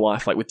living a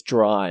life like with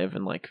drive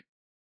and like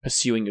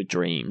pursuing your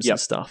dreams and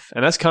stuff.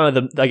 And that's kind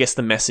of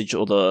the message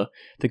or the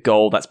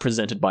goal that's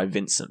presented by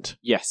Vincent.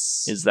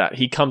 Yes. Is that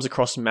he comes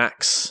across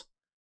Max,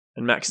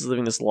 and Max is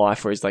living this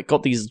life where he's like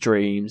got these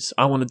dreams.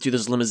 I want to do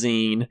this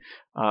limousine.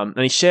 And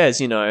he shares,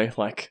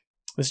 like,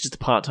 this is just a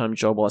part-time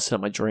job while I set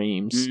up my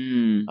dreams.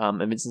 And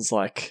Vincent's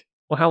like,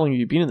 well, how long have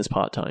you been in this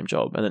part-time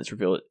job? And then it's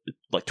revealed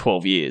like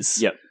 12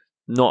 years. Yep.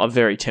 Not a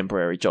very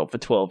temporary job for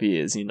 12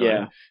 years,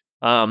 Yeah.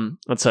 And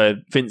so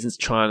Vincent's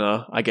trying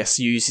to, I guess,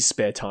 use his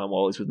spare time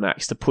while he's with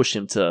Max to push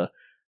him to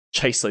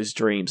chase those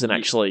dreams and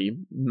actually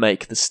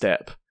make the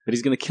step. But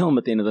he's going to kill him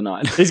at the end of the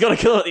night. He's going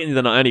to kill him at the end of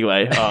the night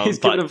anyway. He's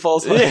giving him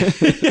false hope.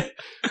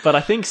 But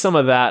I think some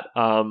of that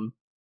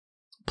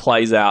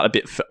plays out a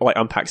bit, like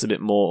unpacks a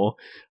bit more.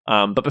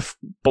 But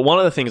one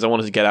of the things I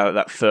wanted to get out of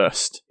that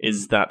first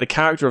is that the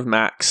character of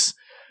Max,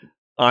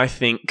 I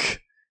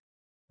think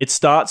it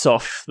starts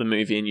off the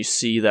movie and you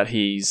see that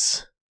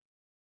he's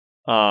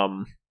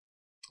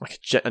like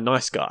a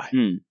nice guy.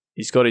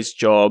 He's got his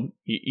job.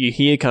 You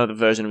hear kind of the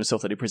version of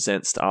himself that he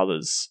presents to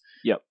others.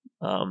 Yep.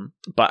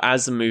 But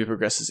as the movie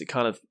progresses, it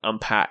kind of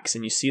unpacks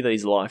and you see that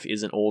his life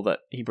isn't all that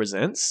he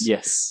presents.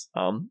 Yes.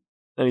 And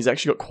he's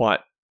actually got quite,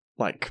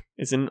 like,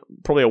 is in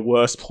probably a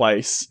worse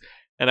place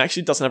and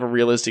actually doesn't have a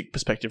realistic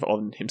perspective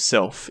on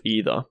himself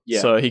either.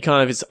 Yeah. So he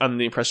kind of is under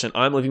the impression,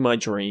 I'm living my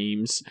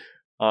dreams.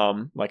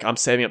 Like, I'm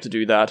saving up to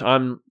do that.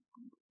 I'm,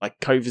 like,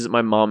 co-visit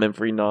my mum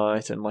every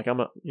night and, like,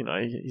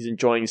 he's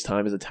enjoying his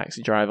time as a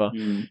taxi driver.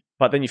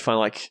 But then you find,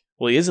 like,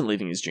 well, he isn't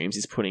living his dreams.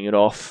 He's putting it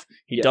off.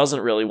 He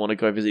doesn't really want to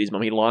go visit his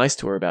mum. He lies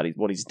to her about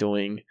what he's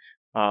doing.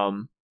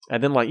 And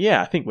then, like,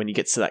 I think when he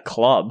gets to that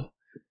club,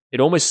 it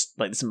almost,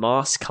 like, this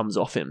mask comes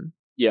off him.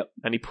 Yep.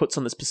 And he puts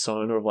on this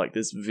persona of, like,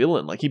 this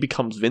villain. Like, he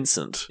becomes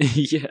Vincent.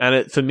 Yeah.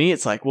 And for me,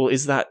 it's like, well,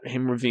 is that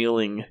him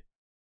revealing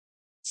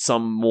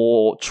some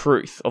more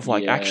truth of,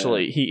 like,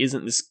 actually, he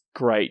isn't this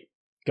great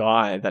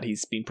guy that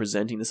he's been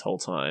presenting this whole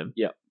time.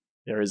 Yep.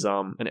 There is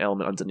an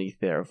element underneath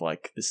there of,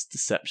 like, this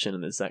deception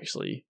and there's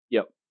actually...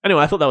 Yep.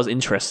 Anyway, I thought that was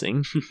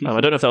interesting. I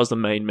don't know if that was the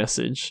main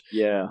message.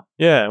 Yeah.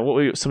 Yeah, what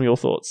were some of your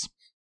thoughts?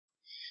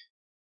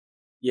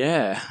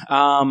 Yeah.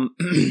 I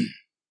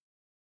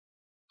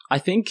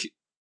think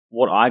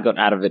what I got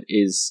out of it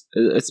is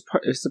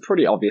it's a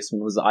pretty obvious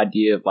one, was the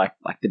idea of like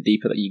the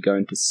deeper that you go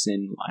into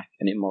sin, like,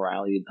 and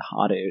immorality, the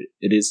harder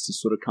it is to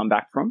sort of come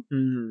back from.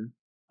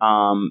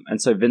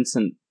 And so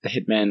Vincent, the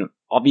hitman,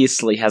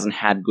 obviously hasn't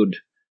had good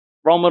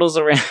role models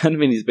around. I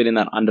mean, he's been in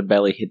that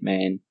underbelly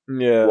hitman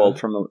world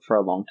for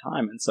a long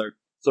time, and so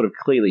sort of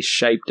clearly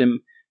shaped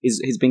him.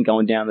 He's been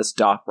going down this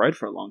dark road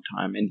for a long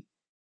time, and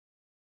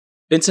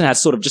Vincent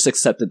has sort of just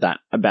accepted that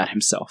about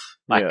himself.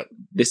 Like,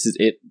 this is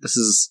it. This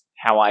is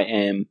how I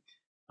am,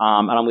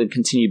 and I'm going to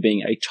continue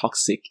being a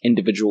toxic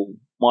individual,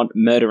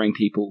 murdering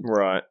people.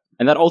 Right.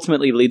 And that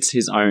ultimately leads to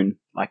his own,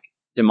 like,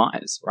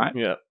 demise, right?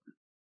 Yeah.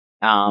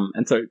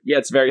 And so,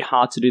 it's very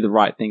hard to do the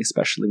right thing,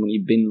 especially when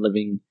you've been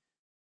living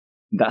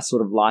that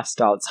sort of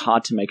lifestyle. It's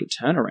hard to make a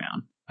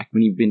turnaround, like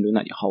when you've been doing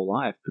that your whole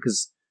life,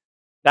 because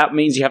that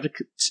means you have to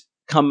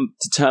come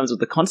to terms with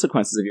the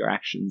consequences of your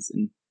actions,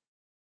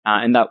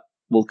 and that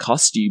will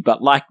cost you.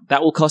 But, like,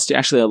 that will cost you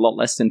actually a lot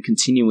less than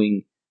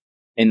continuing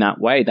in that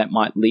way. That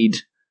might lead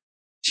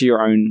to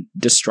your own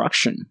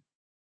destruction.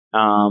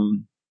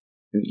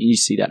 You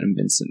see that in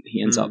Vincent.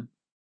 He ends up,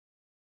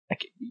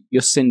 like,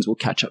 your sins will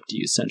catch up to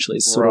you, essentially.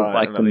 It's sort of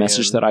like the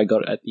message that I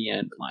got at the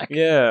end. Like,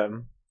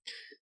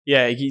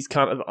 yeah, he's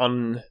kind of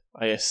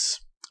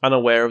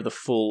unaware of the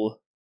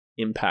full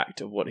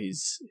impact of what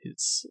his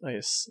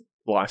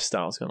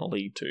lifestyle is going to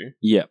lead to.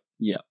 Yeah.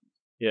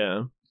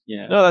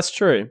 No, that's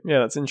true. Yeah,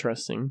 that's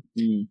interesting.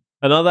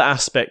 Another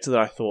aspect that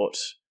I thought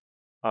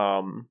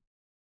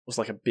was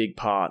like a big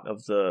part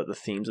of the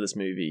themes of this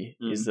movie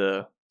is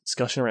the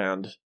discussion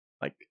around,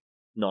 like,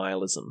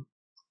 nihilism.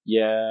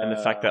 Yeah. And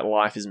the fact that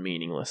life is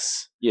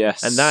meaningless.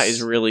 Yes. And that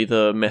is really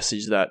the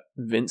message that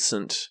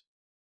Vincent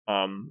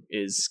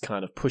is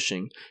kind of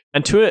pushing.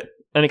 And to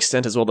an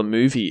extent as well, the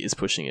movie is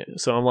pushing it.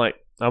 So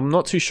I'm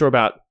not too sure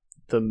about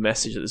the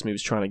message that this movie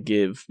is trying to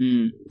give,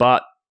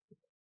 but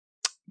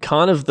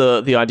kind of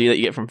the idea that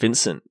you get from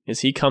Vincent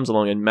is he comes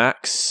along and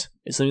Max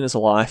is living this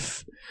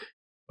life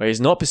where he's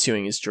not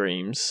pursuing his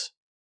dreams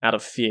out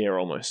of fear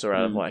almost, or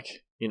out of,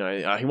 like, he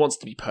wants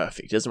to be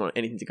perfect. He doesn't want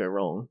anything to go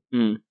wrong.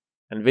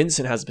 And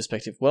Vincent has the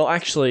perspective, well,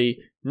 actually,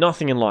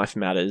 nothing in life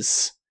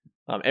matters.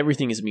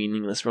 Everything is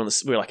meaningless.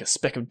 We're like a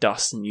speck of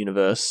dust in the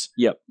universe.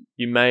 Yep.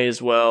 You may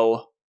as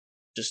well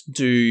just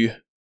do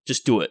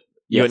it.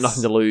 You got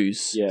nothing to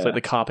lose. Yeah. It's like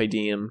the carpe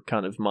diem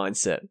kind of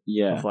mindset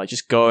Yeah. of like,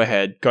 just go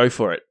ahead, go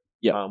for it.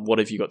 Yeah. What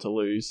have you got to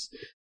lose?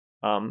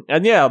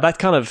 And yeah, that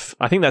kind of,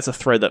 I think that's a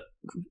thread that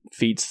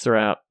feeds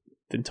throughout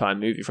the entire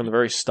movie from the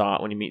very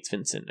start when he meets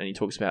Vincent and he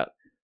talks about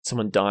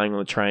someone dying on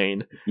the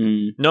train.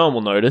 No one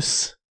will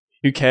notice.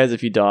 Who cares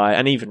if you die?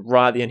 And even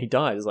right at the end, he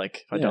dies.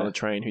 Like, if I die on the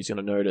train, who's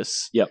going to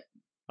notice? Yep.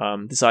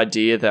 This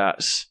idea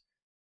that,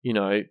 you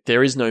know,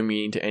 there is no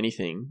meaning to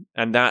anything.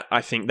 And that,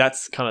 I think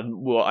that's kind of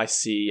what I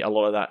see a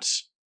lot of that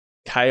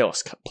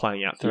chaos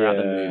playing out throughout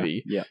the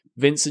movie. Yeah.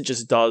 Vincent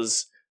just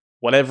does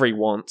whatever he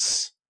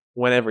wants,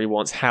 whenever he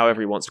wants,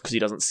 however he wants, because he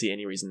doesn't see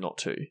any reason not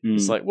to.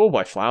 It's like, we'll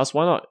buy flowers,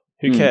 why not?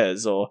 Who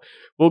cares? Or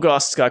we'll go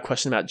ask this guy a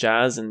question about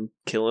jazz and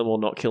kill him or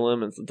not kill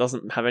him, and it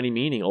doesn't have any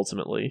meaning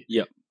ultimately.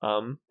 Yep.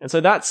 And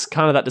so that's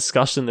kind of that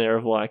discussion there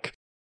of like,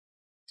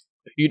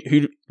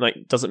 who like,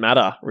 does it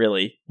matter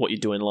really what you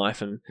do in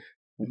life? And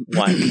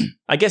like,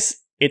 I guess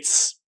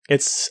it's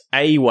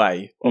a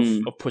way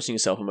of pushing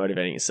yourself and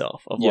motivating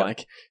yourself. Of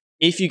like,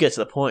 if you get to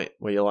the point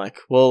where you're like,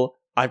 well,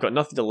 I've got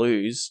nothing to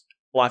lose,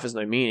 life has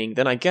no meaning,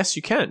 then I guess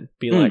you can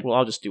be like, well,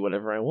 I'll just do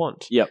whatever I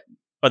want. Yep.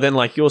 But then,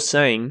 like you're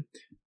saying,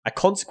 a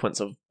consequence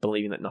of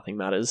believing that nothing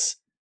matters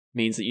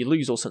means that you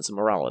lose all sense of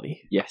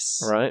morality.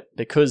 Yes. Right?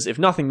 Because if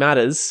nothing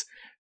matters,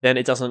 then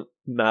it doesn't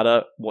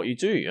matter what you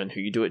do and who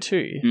you do it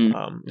to.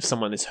 If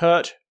someone is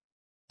hurt,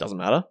 doesn't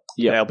matter.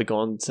 Yeah. They'll be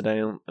gone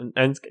today.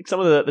 And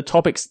some of the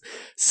topics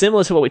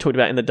similar to what we talked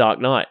about in The Dark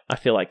Knight, I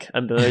feel like,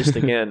 emerged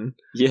again.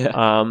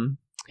 Yeah.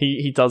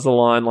 He does the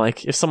line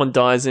like, if someone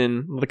dies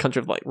in the country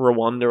of like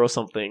Rwanda or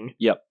something,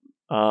 Yep.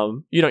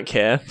 You don't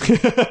care.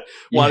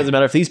 Why does it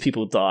matter if these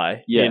people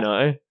die? Yeah. You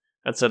know?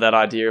 And so that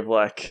idea of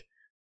like,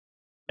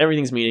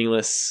 everything's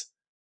meaningless,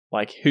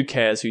 like who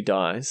cares who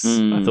dies,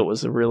 I thought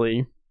was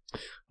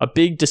a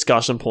big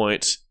discussion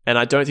point, and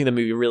I don't think the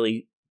movie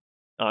really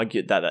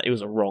argued that it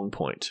was a wrong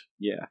point.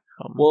 Yeah.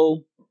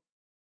 Well,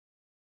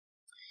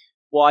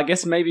 I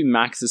guess maybe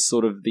Max is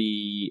sort of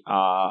the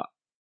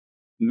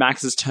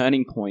Max's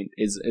turning point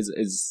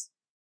is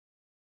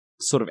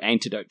sort of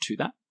antidote to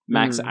that.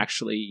 Max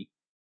actually,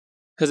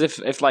 because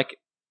if like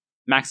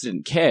Max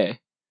didn't care,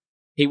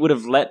 he would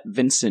have let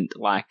Vincent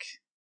like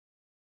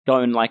go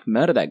and like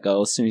murder that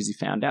girl as soon as he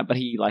found out. But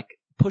he like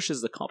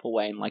pushes the cop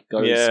away and like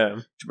goes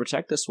to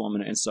protect this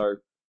woman. And so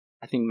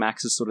I think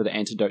Max is sort of the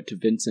antidote to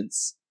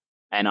Vincent's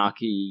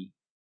anarchy,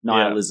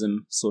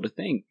 nihilism sort of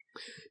thing.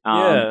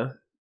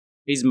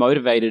 He's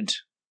motivated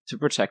to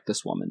protect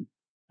this woman.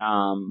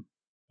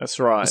 That's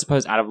right. I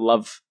suppose out of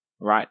love,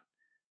 right?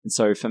 And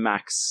so for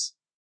Max,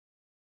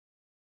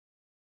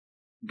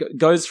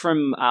 goes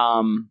from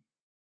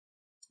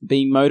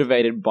being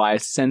motivated by a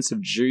sense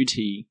of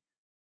duty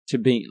to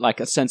being like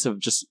a sense of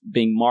just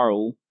being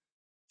moral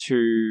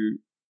to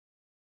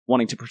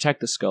wanting to protect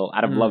this girl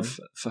out of love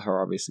for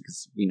her, obviously,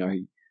 because we know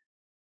he.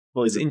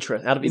 Well, his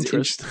interest, out of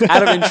interest.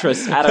 Out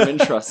of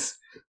interest.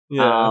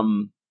 Yeah.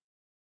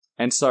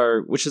 And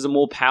so, which is a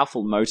more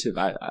powerful motive,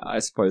 I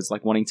suppose,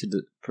 like wanting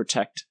to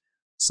protect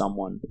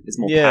someone is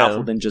more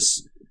powerful than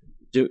just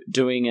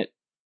doing it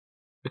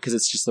because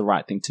it's just the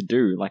right thing to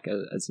do, like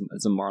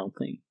as a moral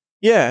thing.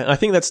 Yeah, I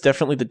think that's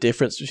definitely the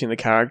difference between the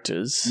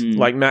characters.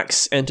 Like,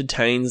 Max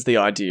entertains the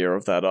idea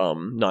of that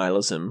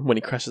nihilism when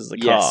he crashes the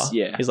car. Yes,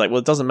 yeah. He's like, well,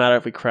 it doesn't matter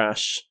if we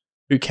crash.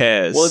 Who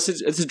cares? Well,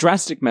 it's a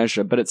drastic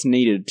measure, but it's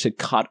needed to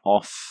cut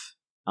off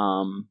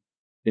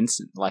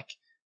Vincent. Like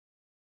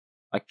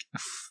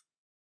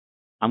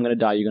I'm going to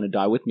die, you're going to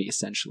die with me,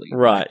 essentially.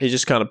 Right, he's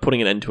just kind of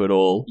putting an end to it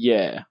all.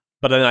 Yeah.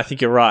 But then I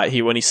think you're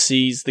right. When he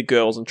sees the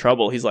girls in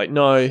trouble, he's like,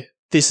 no,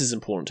 this is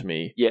important to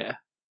me. Yeah.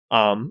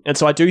 And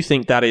so I do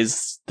think that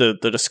is the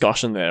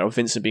discussion there of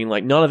Vincent being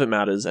like, none of it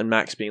matters, and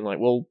Max being like,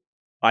 well,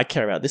 I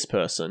care about this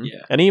person.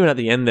 Yeah. And even at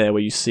the end there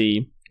where you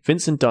see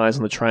Vincent dies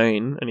on the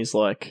train and he's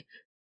like,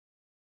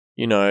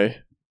 you know,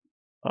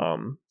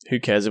 who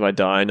cares if I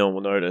die? No one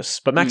will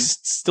notice. But Max is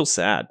still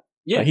sad.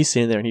 Yeah. Like, he's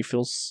sitting there and he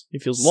feels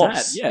sad,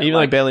 lost. yeah, Even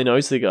though he barely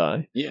knows the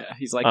guy. Yeah,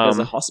 he's like, there's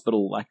a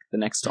hospital, like, the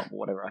next stop or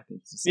whatever, I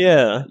think.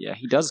 Yeah. Yeah,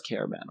 he does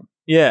care about him.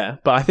 Yeah,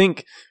 but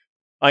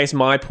I guess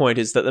my point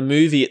is that the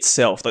movie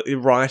itself, like the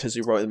writers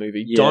who wrote the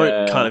movie,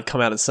 don't kind of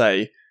come out and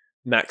say,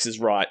 Max is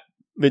right,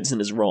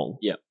 Vincent is wrong.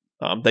 Yeah.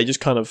 They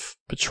just kind of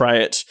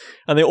portray it,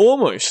 and they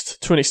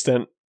almost, to an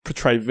extent,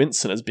 portray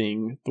Vincent as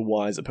being the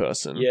wiser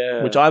person.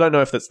 Yeah. Which I don't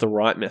know if that's the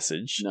right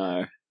message.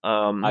 No.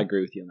 I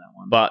agree with you on that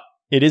one. But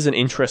it is an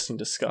interesting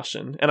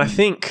discussion. And I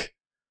think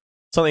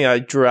something I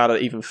drew out of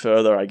it even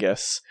further, I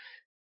guess,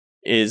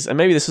 is, and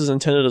maybe this was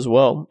intended as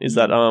well, is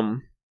that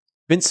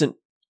Vincent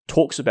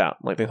talks about,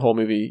 like, the whole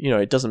movie, you know,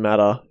 it doesn't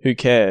matter, who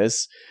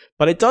cares,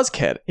 but it does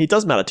care. It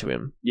does matter to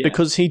him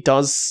because he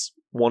does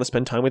want to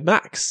spend time with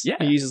Max. Yeah.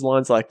 He uses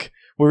lines like,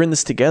 we're in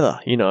this together,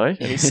 you know, and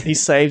he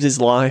saves his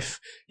life.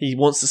 He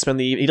wants to spend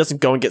he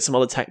doesn't go and get some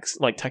other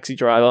taxi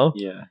driver.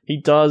 Yeah.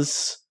 He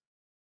does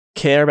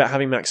care about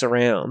having Max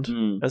around.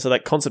 And so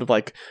that concept of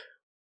like,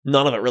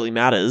 none of it really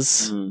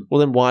matters. Well,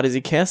 then why does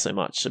he care so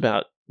much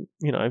about,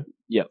 you know,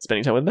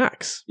 spending time with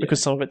Max?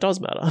 Because some of it does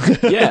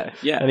matter.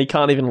 Yeah. And he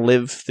can't even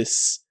live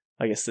this,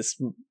 I guess, this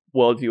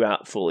worldview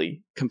out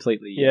fully.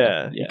 Completely.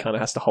 He kind of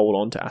has to hold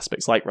on to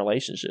aspects like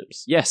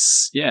relationships.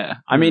 Yes, yeah.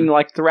 I mean,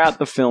 like, throughout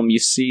the film, you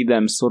see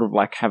them sort of,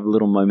 like, have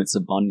little moments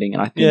of bonding,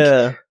 and I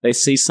think they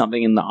see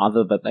something in the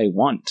other that they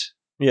want.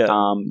 Yeah.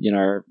 You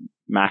know,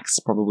 Max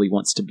probably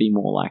wants to be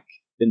more like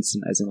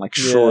Vincent, as in, like,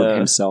 sure of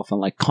himself and,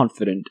 like,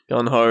 confident.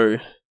 Gung-ho.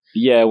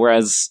 Yeah,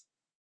 whereas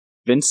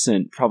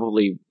Vincent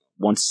probably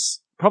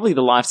wants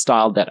the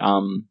lifestyle that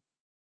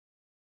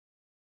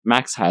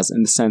Max has,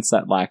 in the sense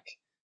that, like,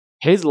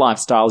 his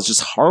lifestyle is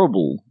just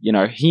horrible. You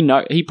know,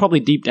 he probably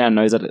deep down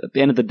knows that at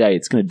the end of the day,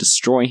 it's going to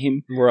destroy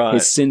him. Right.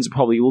 His sins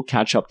probably will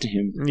catch up to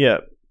him. Yeah.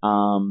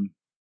 And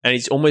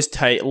he's almost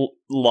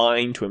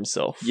lying to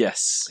himself.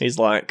 Yes. He's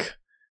like,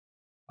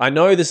 I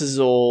know this is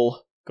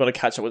all got to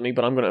catch up with me,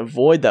 but I'm going to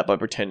avoid that by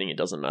pretending it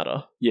doesn't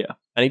matter. Yeah.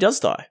 And he does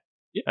die.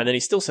 Yeah. And then he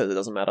still says it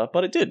doesn't matter,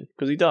 but it did,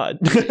 because he died.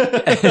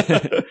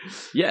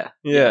 Yeah.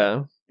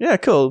 Yeah,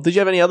 cool. Did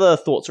you have any other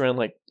thoughts around,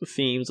 like, the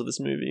themes of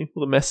this movie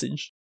or the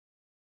message?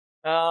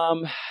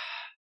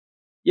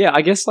 Yeah,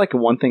 I guess, like,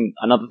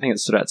 another thing that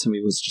stood out to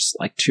me was just,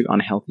 like, two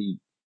unhealthy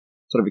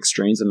sort of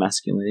extremes of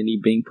masculinity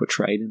being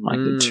portrayed in, like,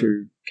 the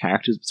two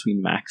characters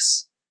between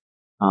Max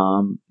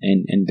and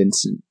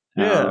Vincent.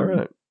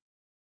 Right.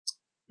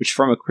 Which,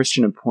 from a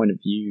Christian point of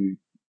view,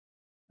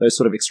 those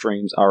sort of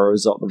extremes are a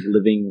result of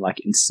living, like,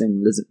 in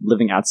sin,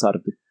 living outside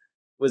of the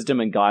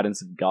wisdom and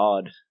guidance of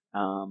God.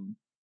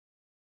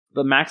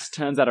 But Max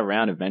turns that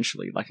around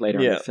eventually. Like, later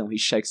in the film, he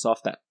shakes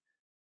off that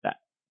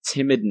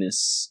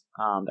timidness,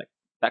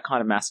 that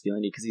kind of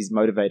masculinity, because he's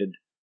motivated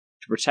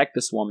to protect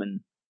this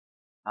woman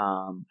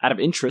out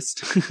of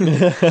interest.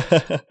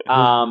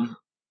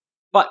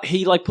 But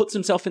he, like, puts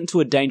himself into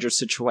a dangerous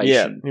situation.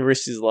 Yeah, he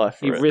risks his life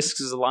for it. Risks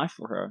his life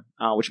for her,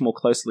 which more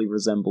closely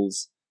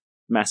resembles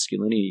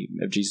masculinity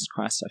of Jesus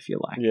Christ, I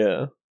feel like.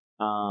 Yeah.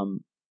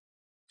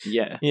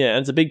 Yeah, and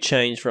it's a big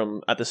change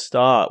from at the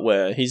start,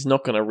 where he's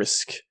not going to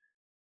risk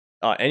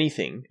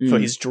anything for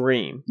his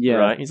dream,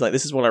 right? He's like,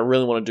 this is what I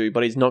really want to do,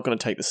 but he's not going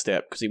to take the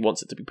step because he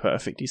wants it to be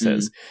perfect. He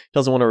says he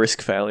doesn't want to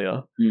risk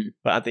failure,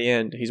 but at the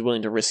end, he's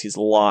willing to risk his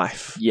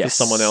life for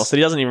someone else that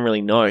he doesn't even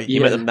really know. He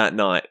met them that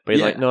night, but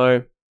he's like,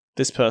 no,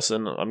 this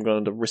person, I'm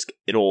going to risk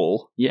it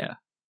all. Yeah.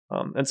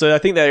 And so I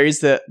think there is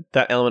that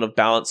element of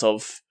balance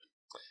of,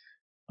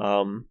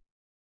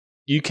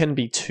 you can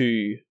be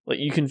too, like,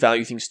 you can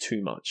value things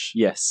too much.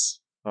 Yes.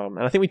 And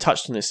I think we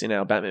touched on this in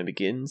our Batman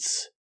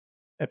Begins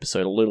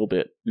episode a little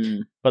bit,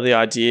 but the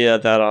idea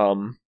that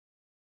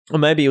or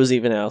maybe it was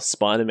even our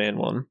Spider-Man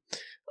one,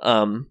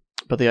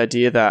 but the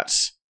idea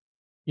that,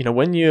 you know,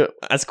 when you,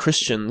 as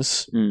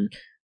Christians,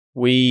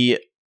 we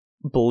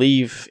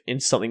believe in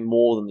something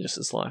more than just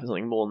this life,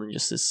 something more than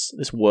just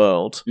this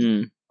world.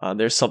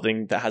 There's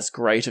something that has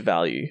greater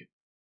value,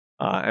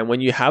 and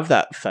when you have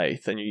that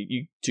faith and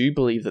you do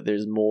believe that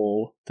there's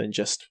more than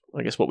just,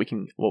 I guess, what we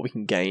can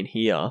gain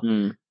here,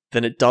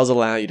 then it does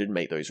allow you to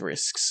make those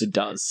risks. It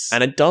does.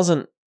 And it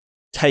doesn't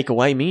take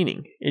away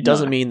meaning. It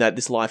doesn't mean that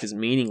this life is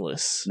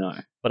meaningless. No.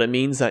 But it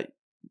means that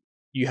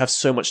you have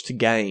so much to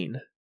gain.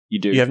 You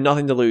do. You have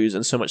nothing to lose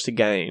and so much to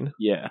gain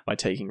by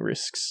taking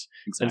risks.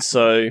 Exactly. And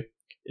so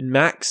in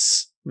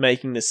Max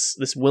making this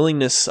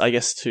willingness, I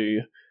guess,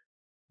 to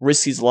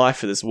risk his life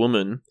for this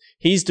woman,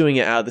 he's doing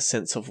it out of the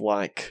sense of,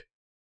 like,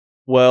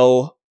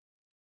 well,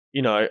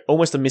 you know,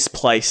 almost a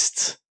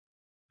misplaced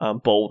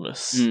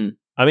boldness.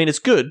 I mean, it's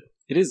good.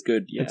 It is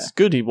good, yeah. It's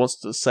good he wants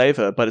to save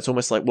her, but it's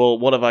almost like, well,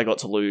 what have I got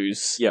to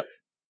lose? Yep.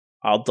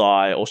 I'll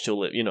die or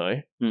she'll live, you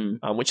know,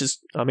 which is,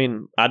 I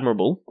mean,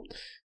 admirable.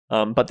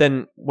 But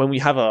then when we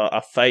have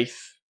a faith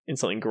in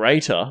something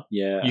greater,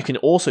 you can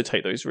also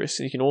take those risks.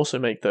 And you can also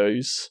make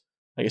those,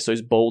 I guess,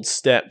 those bold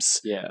steps.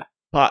 Yeah.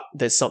 But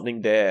there's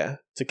something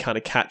there to kind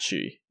of catch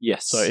you.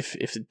 Yes. So if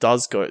it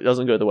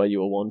doesn't go the way you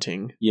were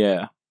wanting.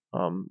 Yeah.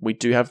 We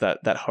do have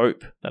that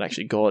hope that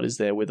actually God is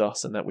there with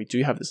us and that we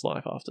do have this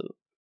life after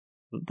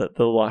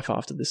the life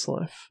after this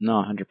life.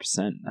 No,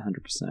 100%.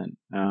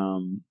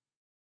 100%.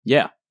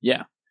 Yeah.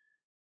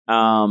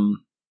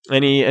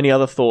 Any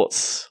other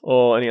thoughts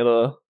or any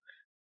other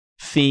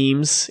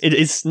themes?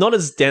 It's not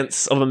as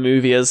dense of a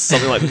movie as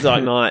something like The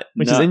Dark Knight,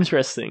 which is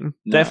interesting.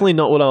 No. Definitely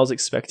not what I was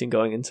expecting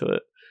going into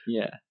it.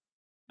 Yeah.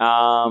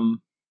 Yeah,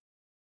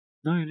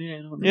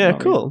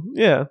 cool.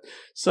 Really. Yeah.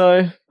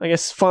 So, I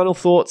guess final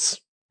thoughts.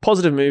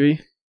 Positive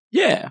movie.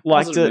 Yeah.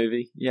 Liked it.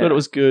 Movie. Yeah. Thought it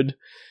was good.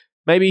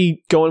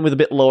 Maybe going with a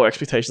bit lower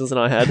expectations than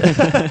I had.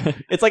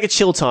 It's like a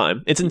chill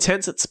time. It's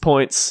intense at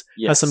points.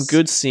 Yes. Has some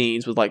good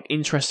scenes with, like,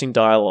 interesting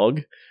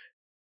dialogue.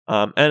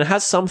 And it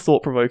has some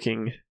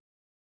thought-provoking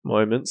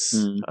moments.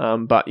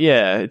 But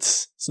yeah,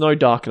 it's no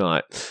Dark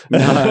Knight.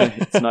 No,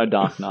 it's no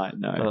Dark Knight.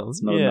 No,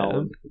 it's no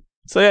Nolan.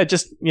 So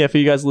yeah, for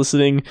you guys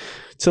listening,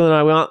 Till and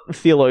I, we aren't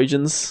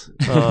theologians,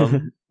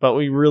 but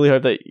we really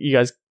hope that you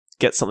guys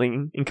get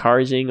something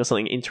encouraging or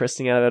something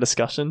interesting out of our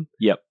discussion.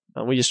 Yep.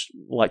 We just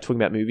like talking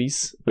about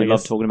movies. We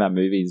love talking about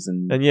movies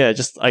and yeah,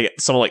 just I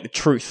get some of, like, the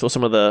truth or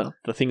some of the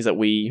things that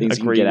we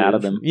agree you get with. out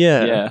of them.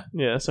 Yeah.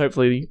 So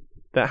hopefully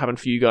that happened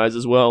for you guys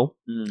as well.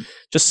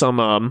 Just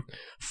some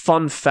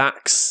fun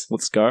facts.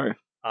 Let's go.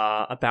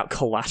 about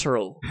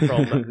Collateral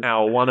from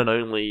our one and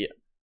only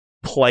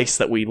place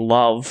that we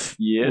love.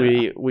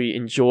 Yeah. We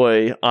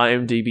enjoy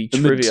IMDb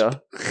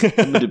trivia.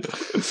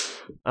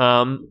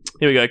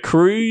 Here we go.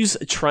 Cruise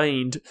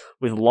trained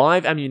with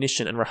live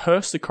ammunition and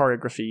rehearsed the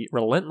choreography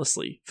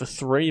relentlessly for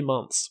 3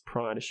 months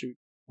prior to shoot.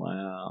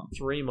 Wow.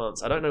 3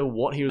 months. I don't know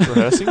what he was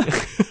rehearsing.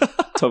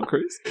 Tom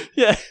Cruise?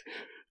 Yeah.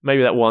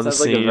 Maybe that one Sounds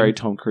scene. like a very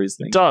Tom Cruise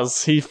thing. It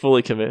does. He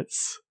fully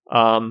commits.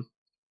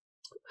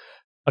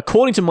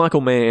 According to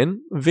Michael Mann,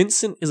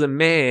 Vincent is a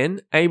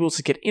man able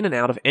to get in and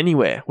out of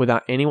anywhere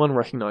without anyone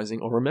recognizing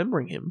or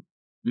remembering him.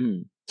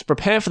 Mm. To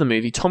prepare for the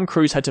movie, Tom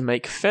Cruise had to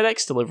make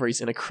FedEx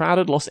deliveries in a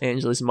crowded Los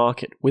Angeles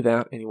market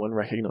without anyone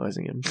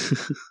recognizing him.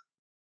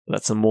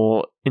 That's a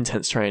more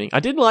intense training.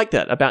 I did like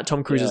that about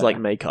Tom Cruise's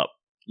makeup.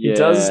 He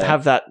does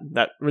have that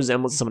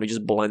resemblance to somebody who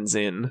just blends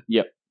in.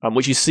 Yep.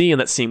 Which you see in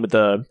that scene with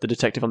the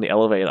detective on the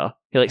elevator.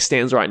 He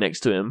stands right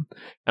next to him,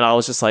 and I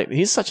was just like,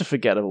 he's such a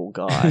forgettable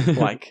guy.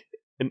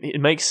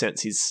 It makes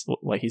sense. He's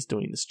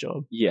doing this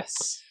job.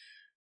 Yes.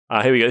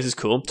 Here we go. This is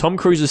cool. Tom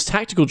Cruise's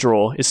tactical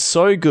draw is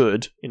so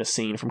good in a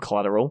scene from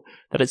Collateral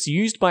that it's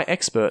used by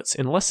experts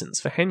in lessons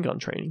for handgun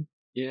training.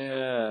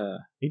 Yeah.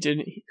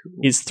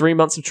 His 3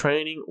 months of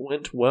training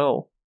went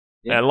well.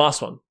 Yeah. And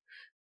last one.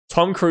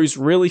 Tom Cruise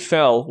really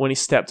fell when he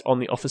stepped on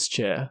the office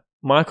chair.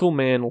 Michael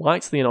Mann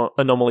liked the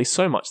anomaly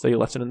so much that he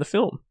left it in the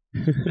film.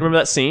 Remember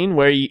that scene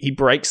where he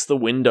breaks the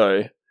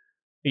window?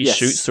 He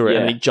shoots through it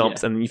and he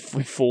jumps and he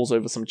falls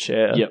over some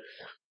chair. Yep.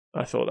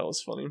 I thought that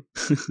was funny.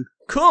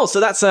 Cool. So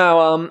that's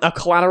our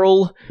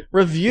Collateral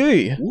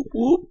review. Whoop,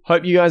 whoop.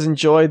 Hope you guys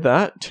enjoyed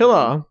that.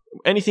 Tiller,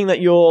 anything that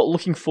you're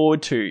looking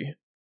forward to?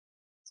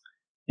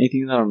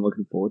 Anything that I'm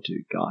looking forward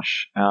to?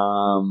 Gosh.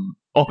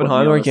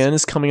 Oppenheimer again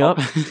is coming up.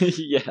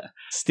 Yeah.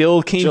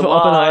 Still keen for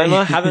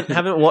Oppenheimer.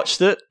 Haven't watched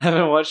it.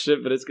 Haven't watched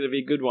it, but it's going to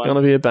be a good one.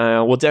 Going to be a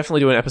banger. We'll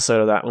definitely do an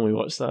episode of that when we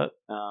watch that.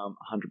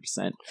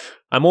 100%.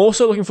 I'm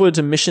also looking forward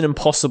to Mission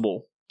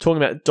Impossible.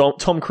 Talking about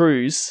Tom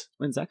Cruise.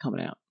 When's that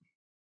coming out?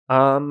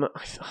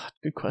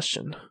 Good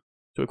question.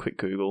 Do a quick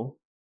Google.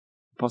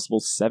 Impossible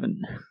 7.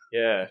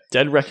 Yeah.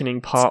 Dead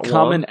Reckoning Part 1.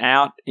 Coming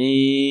out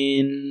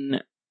in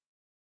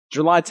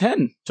July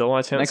 10.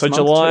 July 10. Next So month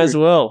July too. as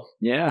well.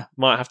 Yeah.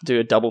 Might have to do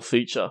a double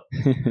feature.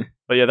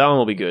 But yeah, that one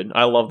will be good.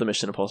 I love the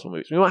Mission Impossible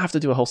movies. We might have to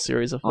do a whole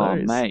series of those. Oh,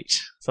 mate.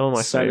 Some of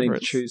my so many to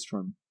favorites. choose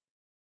from.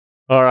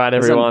 All right,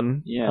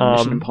 everyone.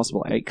 Mission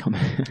Impossible 8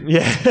 coming out.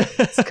 Yeah.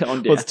 It's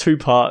gone down. Well, it's 2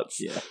 parts.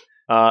 Yeah.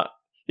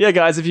 Yeah,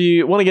 guys, if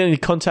you want to get into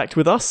contact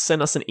with us,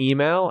 send us an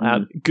email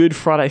at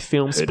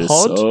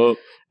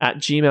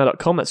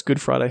goodfridayfilmspod@gmail.com. That's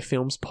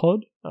goodfridayfilmspod.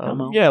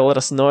 Let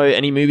us know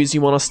any movies you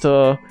want us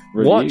to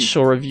watch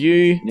or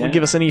review. Yeah. Or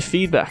give us any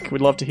feedback.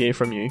 We'd love to hear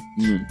from you.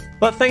 Mm.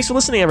 But thanks for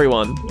listening,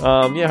 everyone.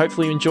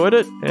 Hopefully you enjoyed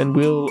it, and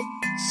we'll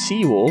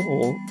see you all,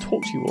 or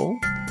talk to you all,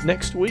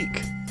 next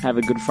week. Have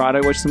a good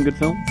Friday. Watch some good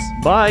films.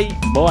 Bye.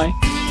 Bye.